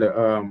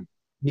midfield.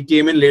 He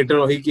came in later,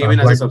 or he came in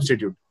as a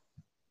substitute.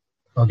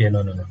 Okay,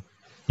 no.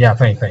 Yeah,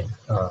 fine.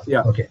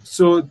 Yeah. Okay.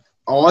 So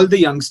all the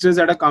youngsters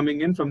that are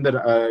coming in from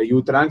the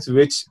youth ranks,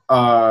 which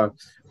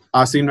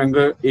Arsene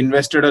Wenger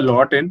invested a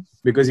lot in,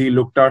 because he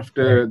looked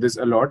after this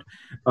a lot.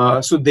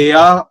 So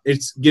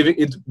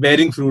it's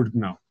bearing fruit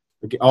now.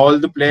 Okay, all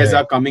the players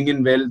are coming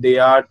in well. They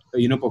are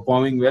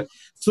performing well.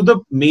 So the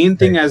main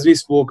thing, as we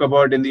spoke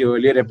about in the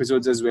earlier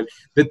episodes as well,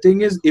 the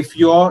thing is, if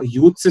your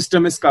youth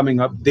system is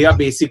coming up, they are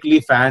basically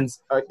fans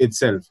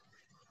itself.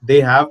 They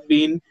have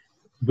been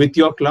with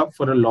your club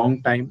for a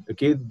long time.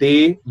 Okay,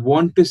 they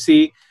want to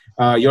see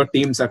your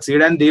team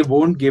succeed, and they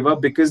won't give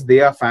up because they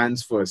are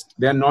fans first.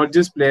 They are not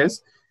just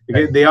players.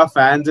 Okay, they are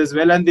fans as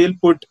well, and they'll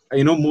put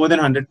more than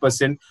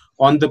 100%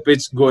 on the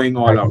pitch, going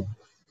all out.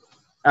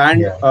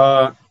 And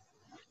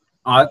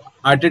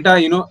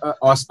Arteta,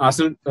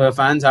 Arsenal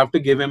fans have to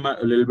give him a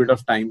little bit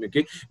of time,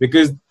 okay?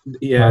 Because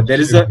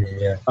there is a,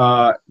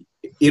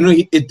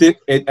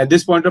 at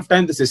this point of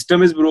time, the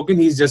system is broken.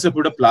 He's just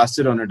put a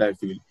plaster on it. I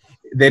feel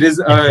there is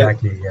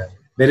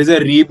there is a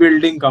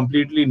rebuilding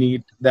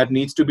completely that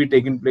needs to be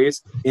taken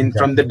place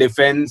from the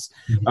defense.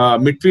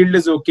 Midfield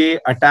is okay.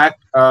 Attack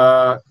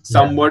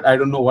somewhat. I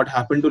don't know what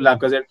happened to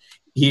Lacazette.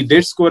 He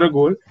did score a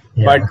goal,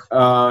 but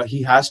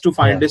he has to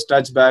find his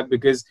touch back,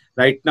 because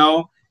right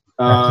now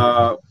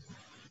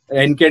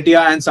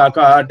Nketiah and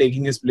Saka are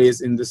taking his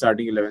place in the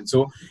starting 11.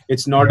 So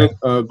it's not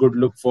a good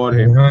look for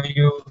him.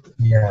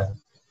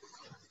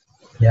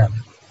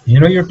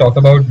 You talk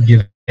about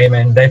giving him,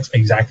 and that's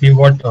exactly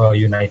what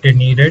United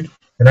needed.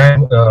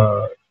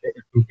 to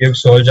give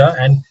Solskjaer,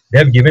 and they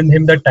have given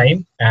him the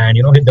time, and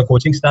the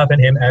coaching staff and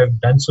him have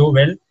done so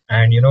well,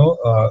 and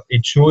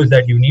it shows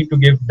that you need to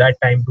give that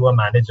time to a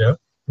manager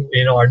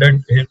in order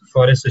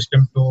for a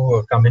system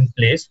to come in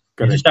place.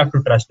 You Correct. just have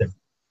to trust him,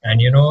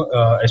 and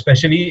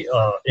especially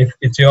if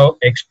it's your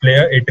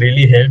ex-player, it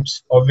really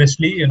helps.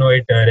 Obviously,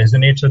 it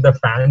resonates with the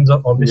fans.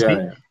 Obviously,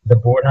 Yeah. the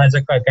board has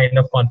a kind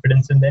of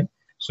confidence in them,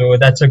 so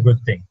that's a good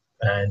thing.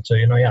 And so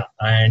yeah,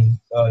 and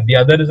the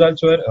other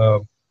results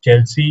were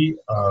Chelsea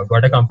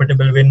got a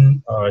comfortable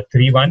win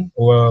 3-1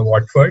 over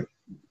Watford,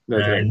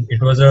 That's right. and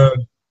it was a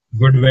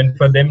good win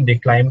for them. They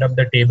climbed up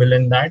the table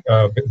in that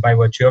by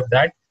virtue of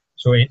that.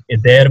 So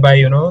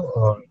thereby,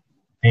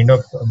 kind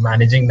of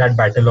managing that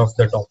battle of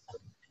the top.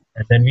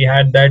 And then we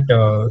had that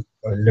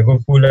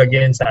Liverpool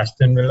against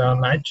Aston Villa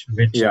match,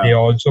 which Yeah. they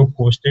also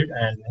posted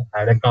and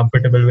had a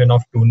comfortable win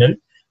of 2-0.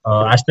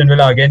 Aston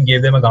Villa again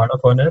gave them a guard of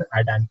honor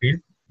at Anfield,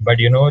 but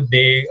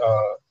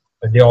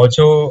they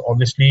also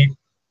obviously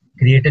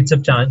created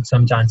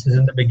some chances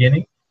in the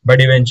beginning,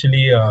 but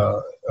eventually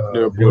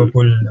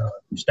Liverpool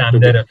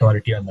stamped their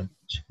authority on the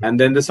match. And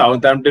then the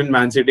Southampton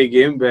Man City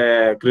game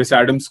where Chris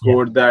Adams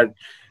scored that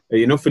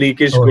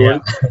freakish goal, yeah.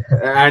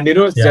 and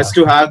just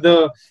to have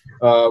the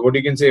what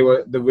you can say,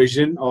 the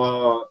vision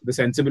or the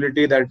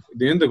sensibility that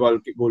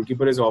the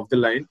goalkeeper is off the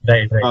line.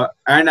 Right.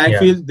 And I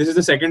feel this is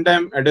the second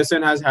time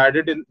Ederson has had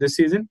it in this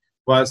season.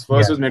 First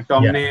was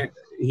McTominay.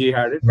 He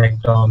had it.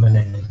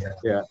 McTominay.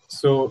 Yeah.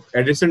 So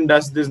Ederson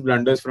does these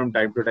blunders from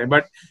time to time,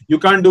 but you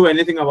can't do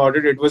anything about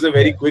it. It was a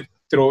very quick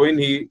throw in.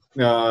 He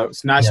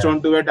snatched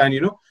onto it, and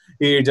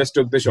he just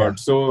took the shot.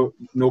 So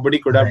nobody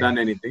could have done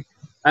anything.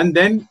 And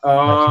then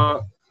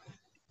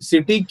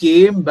City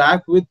came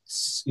back with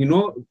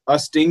a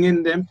sting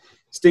in it,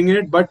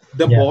 but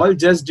the ball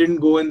just didn't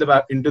go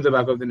into the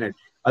back of the net.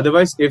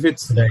 Otherwise, if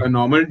it's a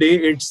normal day,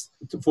 it's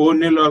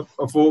 4-0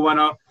 or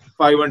 4-1 or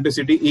 5-1 to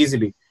City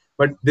easily.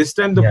 But this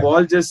time the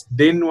ball just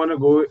didn't want to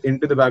go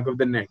into the back of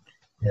the net,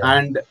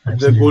 and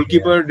the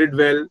goalkeeper did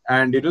well.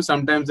 And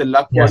sometimes the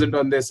luck wasn't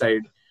on their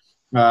side.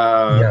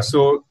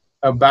 So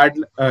a bad,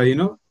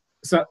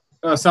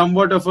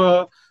 somewhat of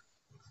a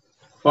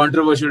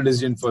controversial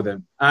decision for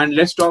them. And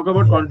let's talk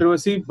about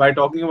controversy by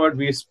talking about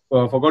we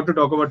forgot to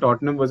talk about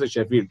Tottenham versus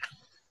Sheffield.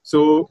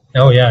 So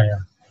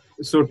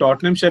So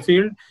Tottenham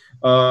Sheffield,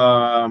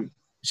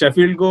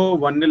 Sheffield go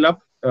 1-0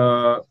 up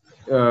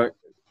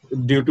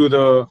due to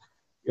the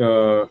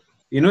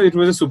it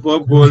was a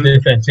superb goal. Loose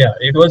defense,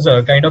 it was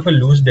a kind of a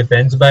loose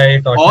defense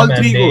by Tottenham. All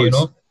three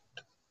goals.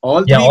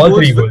 All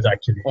three goals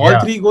actually. All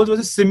three goals was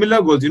a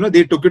similar goals.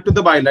 They took it to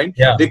the byline.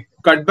 They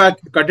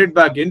cut it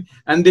back in,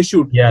 and they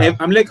shoot.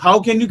 I'm like,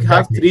 how can you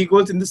have three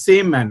goals in the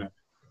same manner?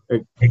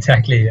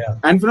 Exactly.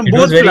 And from it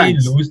both was very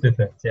flanks. Loose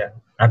defense.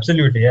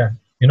 Absolutely.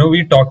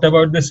 We talked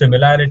about the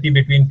similarity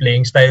between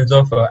playing styles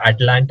of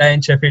Atlanta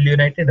and Sheffield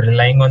United,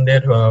 relying on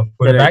their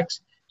fullbacks.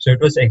 So it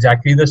was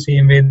exactly the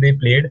same way they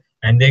played,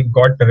 and they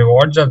got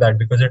rewards of that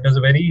because it was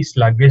a very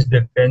sluggish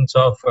defense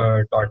of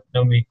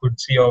Tottenham. We could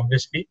see,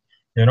 obviously,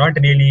 they're not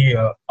really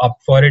up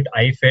for it.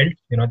 I felt,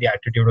 the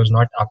attitude was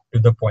not up to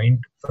the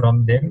point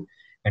from them,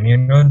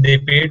 and they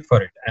paid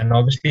for it. And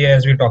obviously,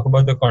 as we talk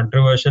about the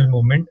controversial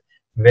moment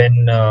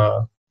when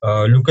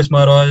Lucas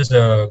Moura was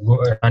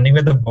running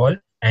with the ball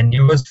and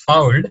he was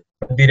fouled,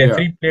 the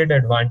referee played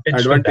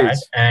advantage for that,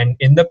 and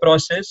in the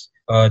process,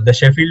 the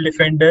Sheffield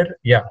defender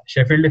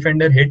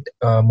hit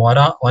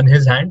Moura on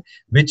his hand,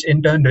 which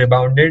in turn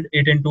rebounded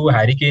it into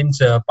Harry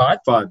Kane's path,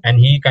 and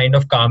he kind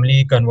of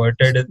calmly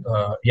converted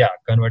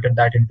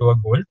that into a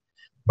goal.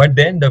 But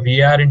then the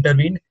VAR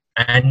intervened,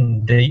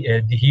 and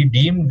he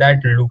deemed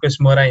that Lucas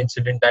Moura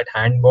incident, that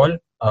handball,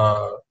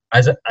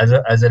 as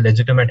a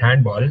legitimate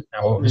handball,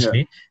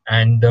 obviously,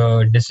 and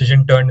the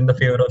decision turned in the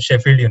favor of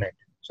Sheffield United.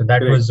 So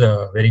that was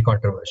very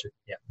controversial.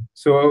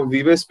 So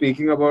we were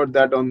speaking about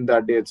that on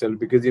that day itself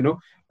because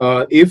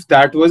if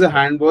that was a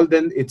handball,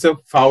 then it's a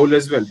foul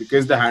as well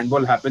because the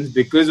handball happens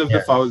because of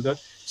the foul the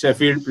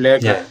Sheffield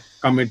player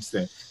commits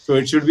there. So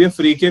it should be a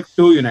free kick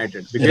to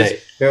United because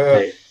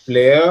the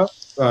player,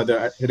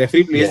 the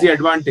referee plays the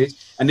advantage,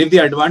 and if the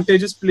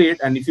advantage is played,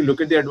 and if you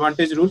look at the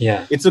advantage rule,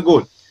 it's a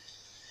goal.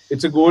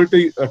 It's a goal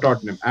to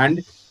Tottenham,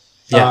 and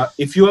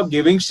if you are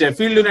giving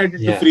Sheffield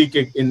United the free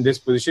kick in this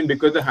position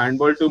because the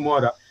handball to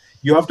Moura,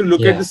 you have to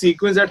look at the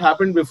sequence that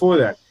happened before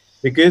that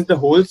because the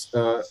whole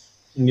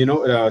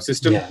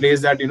system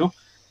plays that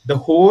the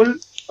whole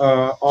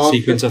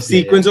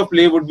sequence of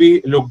play would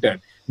be looked at,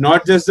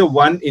 not just the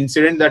one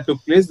incident that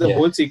took place. The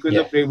whole sequence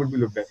of play would be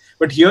looked at.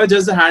 But here,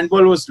 just the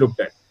handball was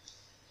looked at.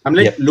 I'm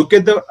like, look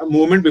at the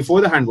moment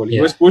before the handball. He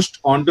was pushed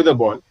onto the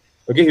ball.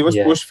 Okay, he was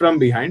pushed from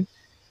behind.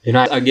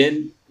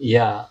 Again,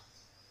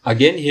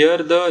 here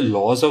the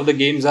laws of the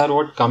games are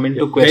what come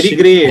into question.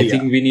 Very grey area. I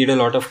think we need a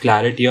lot of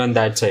clarity on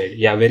that side.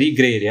 Very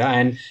grey area,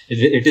 and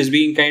it is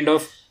being kind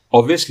of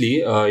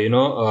obviously,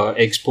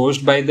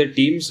 exposed by the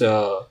teams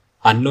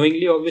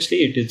unknowingly. Obviously,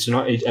 it's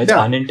not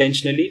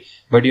unintentionally,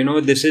 but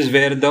this is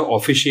where the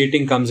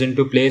officiating comes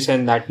into place,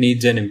 and that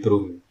needs an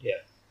improvement.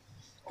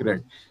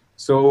 Correct.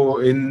 So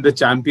in the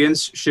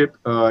championship,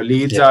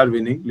 Leeds Yeah. are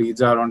winning.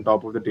 Leeds are on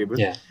top of the table.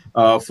 Yeah.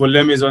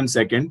 Fulham is on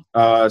second.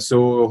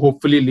 So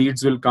hopefully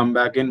Leeds will come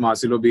back in.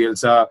 Marcelo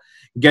Bielsa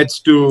gets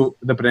to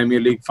the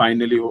Premier League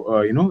finally.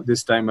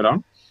 This time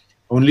around,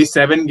 only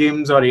 7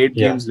 games or 8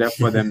 Yeah. games left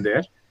for them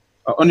there.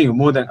 Only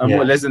more than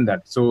Yeah. less than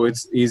that. So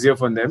it's easier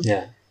for them.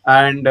 Yeah.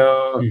 And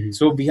Mhm.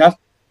 so we have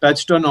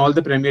touched on all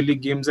the Premier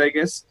League games, I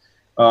guess.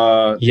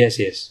 Yes.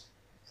 Yes.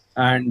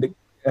 And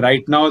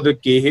right now the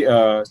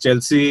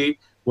Chelsea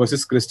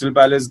versus Crystal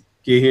Palace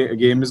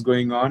game is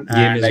going on, Game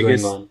and is I going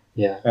guess on.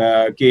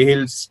 Yeah.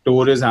 Cahill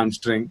tore his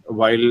hamstring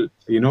while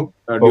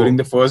during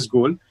Oh. the first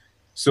goal.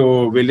 So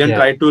Willian Yeah.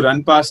 tried to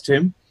run past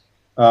him,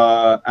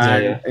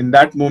 and Yeah. in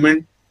that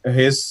moment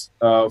his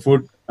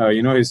foot,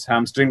 his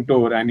hamstring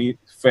tore and he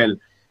fell.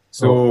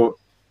 So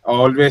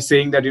always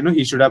saying that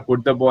he should have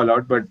put the ball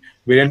out, but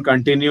Willian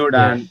continued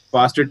Yeah. and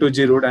passed it to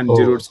Giroud, and Oh.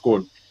 Giroud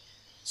scored.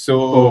 So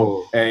Oh.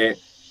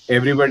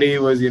 everybody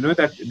was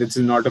that this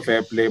is not a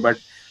fair play, but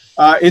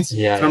it's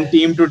Yeah. from Yeah.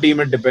 team to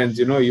team, it depends,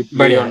 you But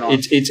play or yeah,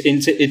 not.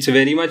 it's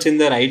very much in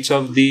the rights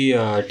of the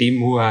team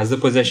who has the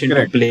possession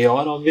Correct. to play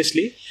on,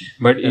 obviously.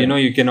 But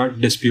Correct. you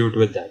cannot dispute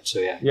with that. So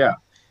yeah. Yeah.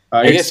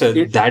 I guess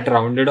that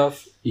rounded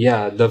off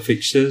the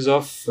fixtures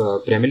of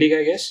Premier League,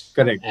 I guess.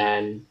 Correct.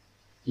 And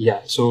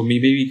yeah, so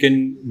maybe we can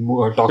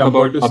talk Jump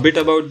about on to a bit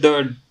about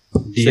the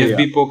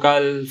DFB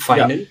Pokal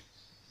final.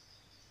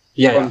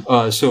 Yeah.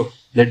 So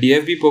the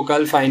DFB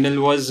Pokal final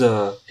was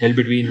held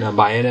between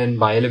Bayern and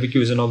Bayer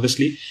Leverkusen.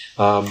 Obviously,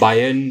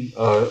 Bayern.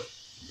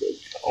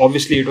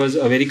 Obviously, it was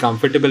a very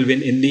comfortable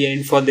win in the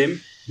end for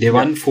them. They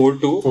won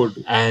 4-2,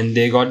 4-2. and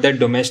they got that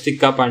domestic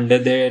cup under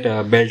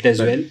their belt as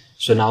well.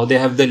 So now they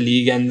have the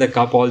league and the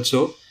cup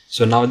also.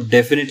 So now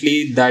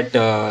definitely that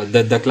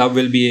the club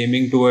will be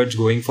aiming towards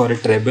going for a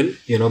treble,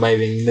 by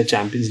winning the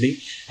Champions League.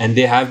 And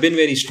they have been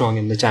very strong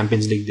in the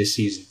Champions League this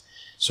season.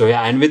 So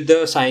yeah, and with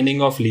the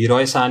signing of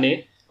Leroy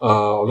Sané,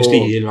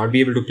 obviously he'll not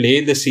be able to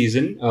play this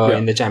season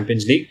in the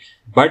Champions League,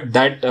 but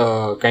that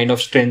kind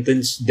of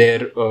strengthens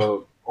their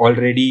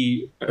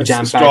already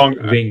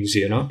jam-packed wings,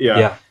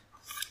 Yeah.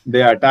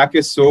 The attack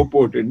is so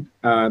potent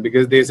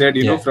because they said,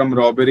 from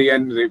Robbery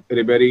and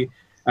Ribéry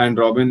and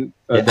Robin,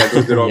 that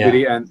was the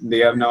Robbery, and they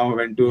have now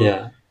went to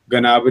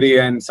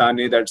Gnabry and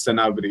Sané, that's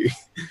Sanabry.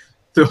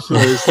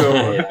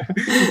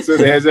 So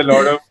there's a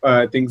lot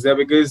of things there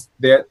because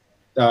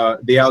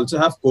they also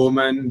have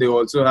Koeman, they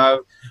also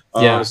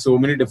have so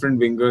many different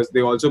wingers.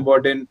 They also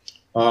bought in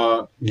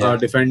a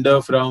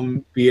defender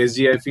from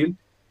PSG, I feel,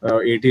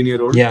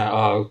 18-year-old.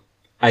 Yeah,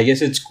 I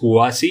guess it's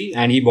Kouassi,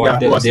 and they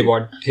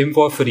bought him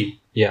for free.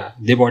 Yeah,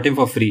 they bought him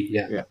for free.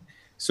 Yeah.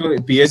 So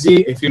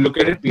PSG, if you look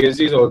at it,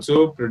 PSG is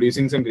also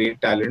producing some great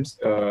talents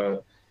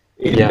from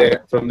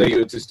the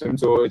youth system.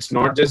 So it's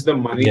not just the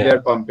money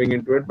they're pumping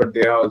into it, but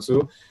they are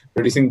also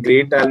producing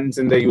great talents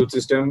in the youth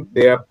system.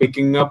 They are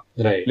picking up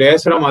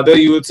players from other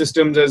youth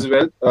systems as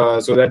well,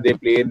 so that they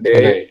play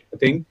their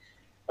thing.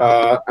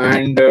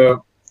 And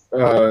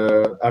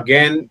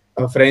again,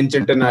 a French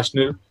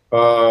international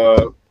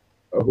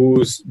who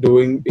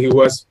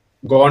has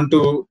gone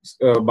to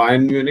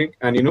Bayern Munich,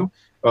 and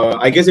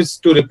I guess it's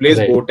to replace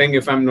Boateng,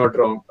 if I'm not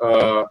wrong,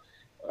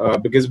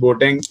 because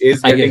Boateng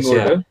is getting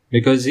older. Yeah.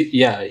 Because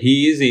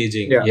he is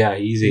aging. Yeah,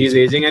 he's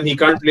aging, and he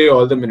can't play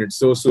all the minutes.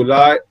 So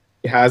Sula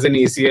has an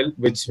ACL,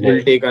 which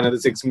will take another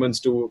 6 months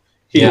to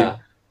heal.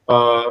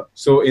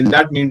 So in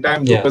that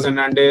meantime, Lucas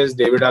Hernandez,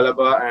 David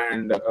Alaba,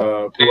 and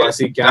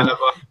Kouassi can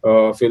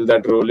fill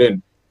that role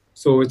in.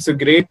 So it's a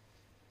great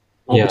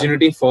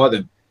opportunity for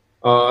them.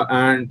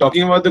 And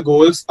talking about the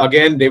goals,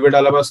 again, David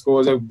Alaba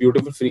scores a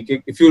beautiful free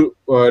kick. If you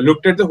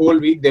looked at the whole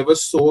week, there were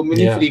so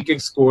many free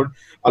kicks scored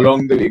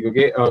along the week.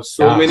 Okay,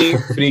 many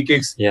free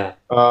kicks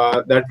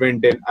that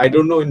went in. I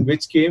don't know in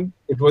which game.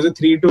 It was a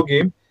 3-2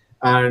 game,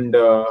 and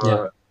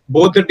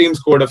both the teams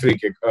scored a free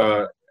kick.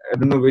 I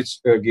don't know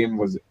which game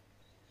was it.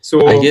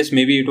 So I guess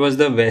maybe it was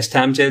the West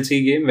Ham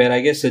Chelsea game where I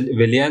guess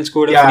Willian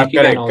scored a free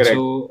kick, and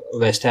also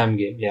West Ham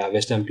game. Yeah,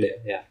 West Ham player.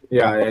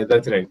 Yeah,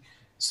 that's right.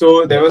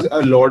 So there was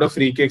a lot of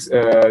free kicks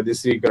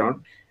this week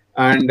around,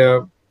 and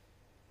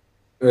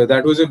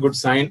that was a good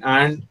sign.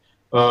 And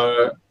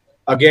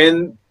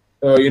again,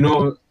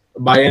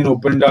 Bayern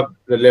opened up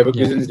the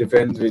Leverkusen's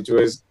defense, which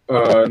was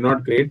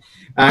not great.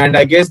 And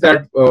I guess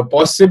that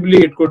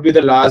possibly it could be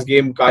the last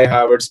game Kai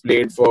Havertz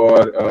played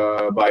for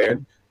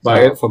Bayern.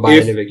 For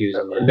Bayern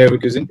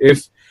Leverkusen,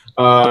 if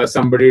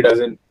somebody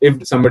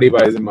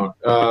buys him out,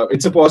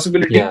 it's a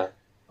possibility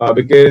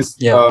because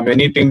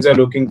many teams are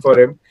looking for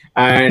him.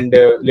 And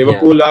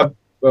Liverpool are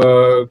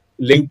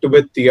linked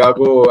with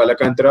Thiago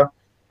Alcantara.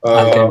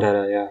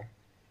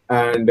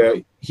 And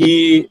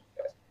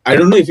I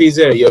don't know if he's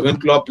a Jurgen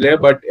Klopp player,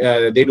 but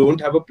they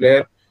don't have a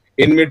player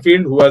in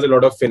midfield who has a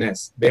lot of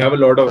finesse. They have a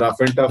lot of rough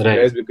and tough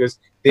players because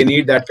they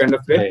need that kind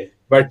of player.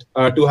 But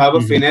to have a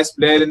finesse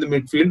player in the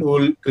midfield who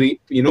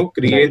will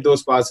create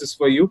those passes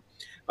for you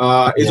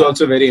is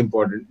also very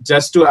important,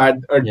 just to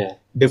add a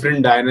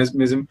different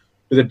dynamism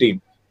to the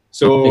team.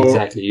 So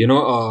exactly,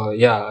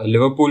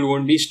 Liverpool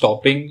won't be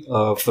stopping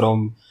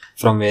from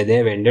from where they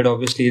have ended.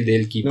 Obviously,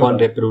 they'll keep on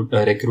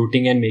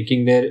recruiting and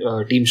making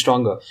their team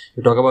stronger.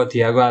 You talk about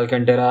Thiago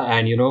Alcantara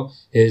and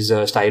his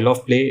style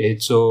of play.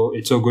 It's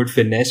so good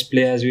finesse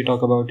play as we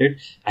talk about it.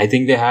 I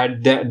think they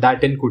had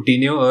that in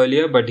Coutinho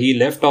earlier, but he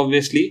left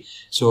obviously.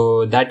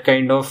 So that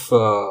kind of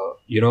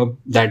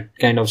that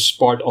kind of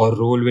spot or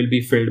role will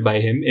be filled by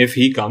him if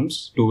he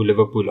comes to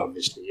Liverpool.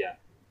 Obviously, yeah.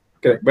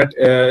 Correct, but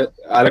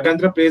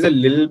Alcantara plays a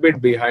little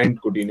bit behind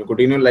Coutinho.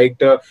 Coutinho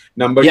liked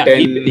number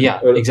 10,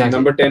 exactly.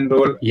 number 10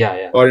 role,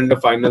 or in the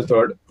final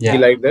third. He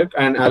liked that,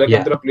 and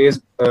Alcantara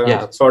plays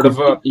sort of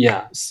a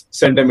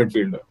center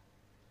midfielder.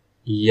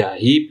 Yeah,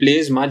 he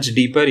plays much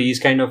deeper.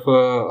 He's kind of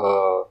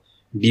a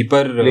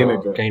deeper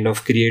kind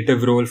of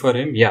creative role for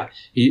him. Yeah,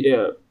 he,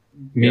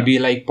 maybe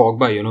like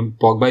Pogba.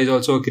 Pogba is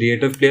also a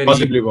creative player, but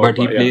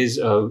he plays.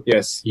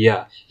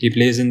 He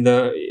plays in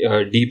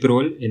the deep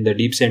role, in the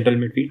deep central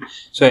midfield.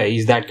 So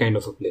he's that kind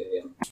of a player. Yeah.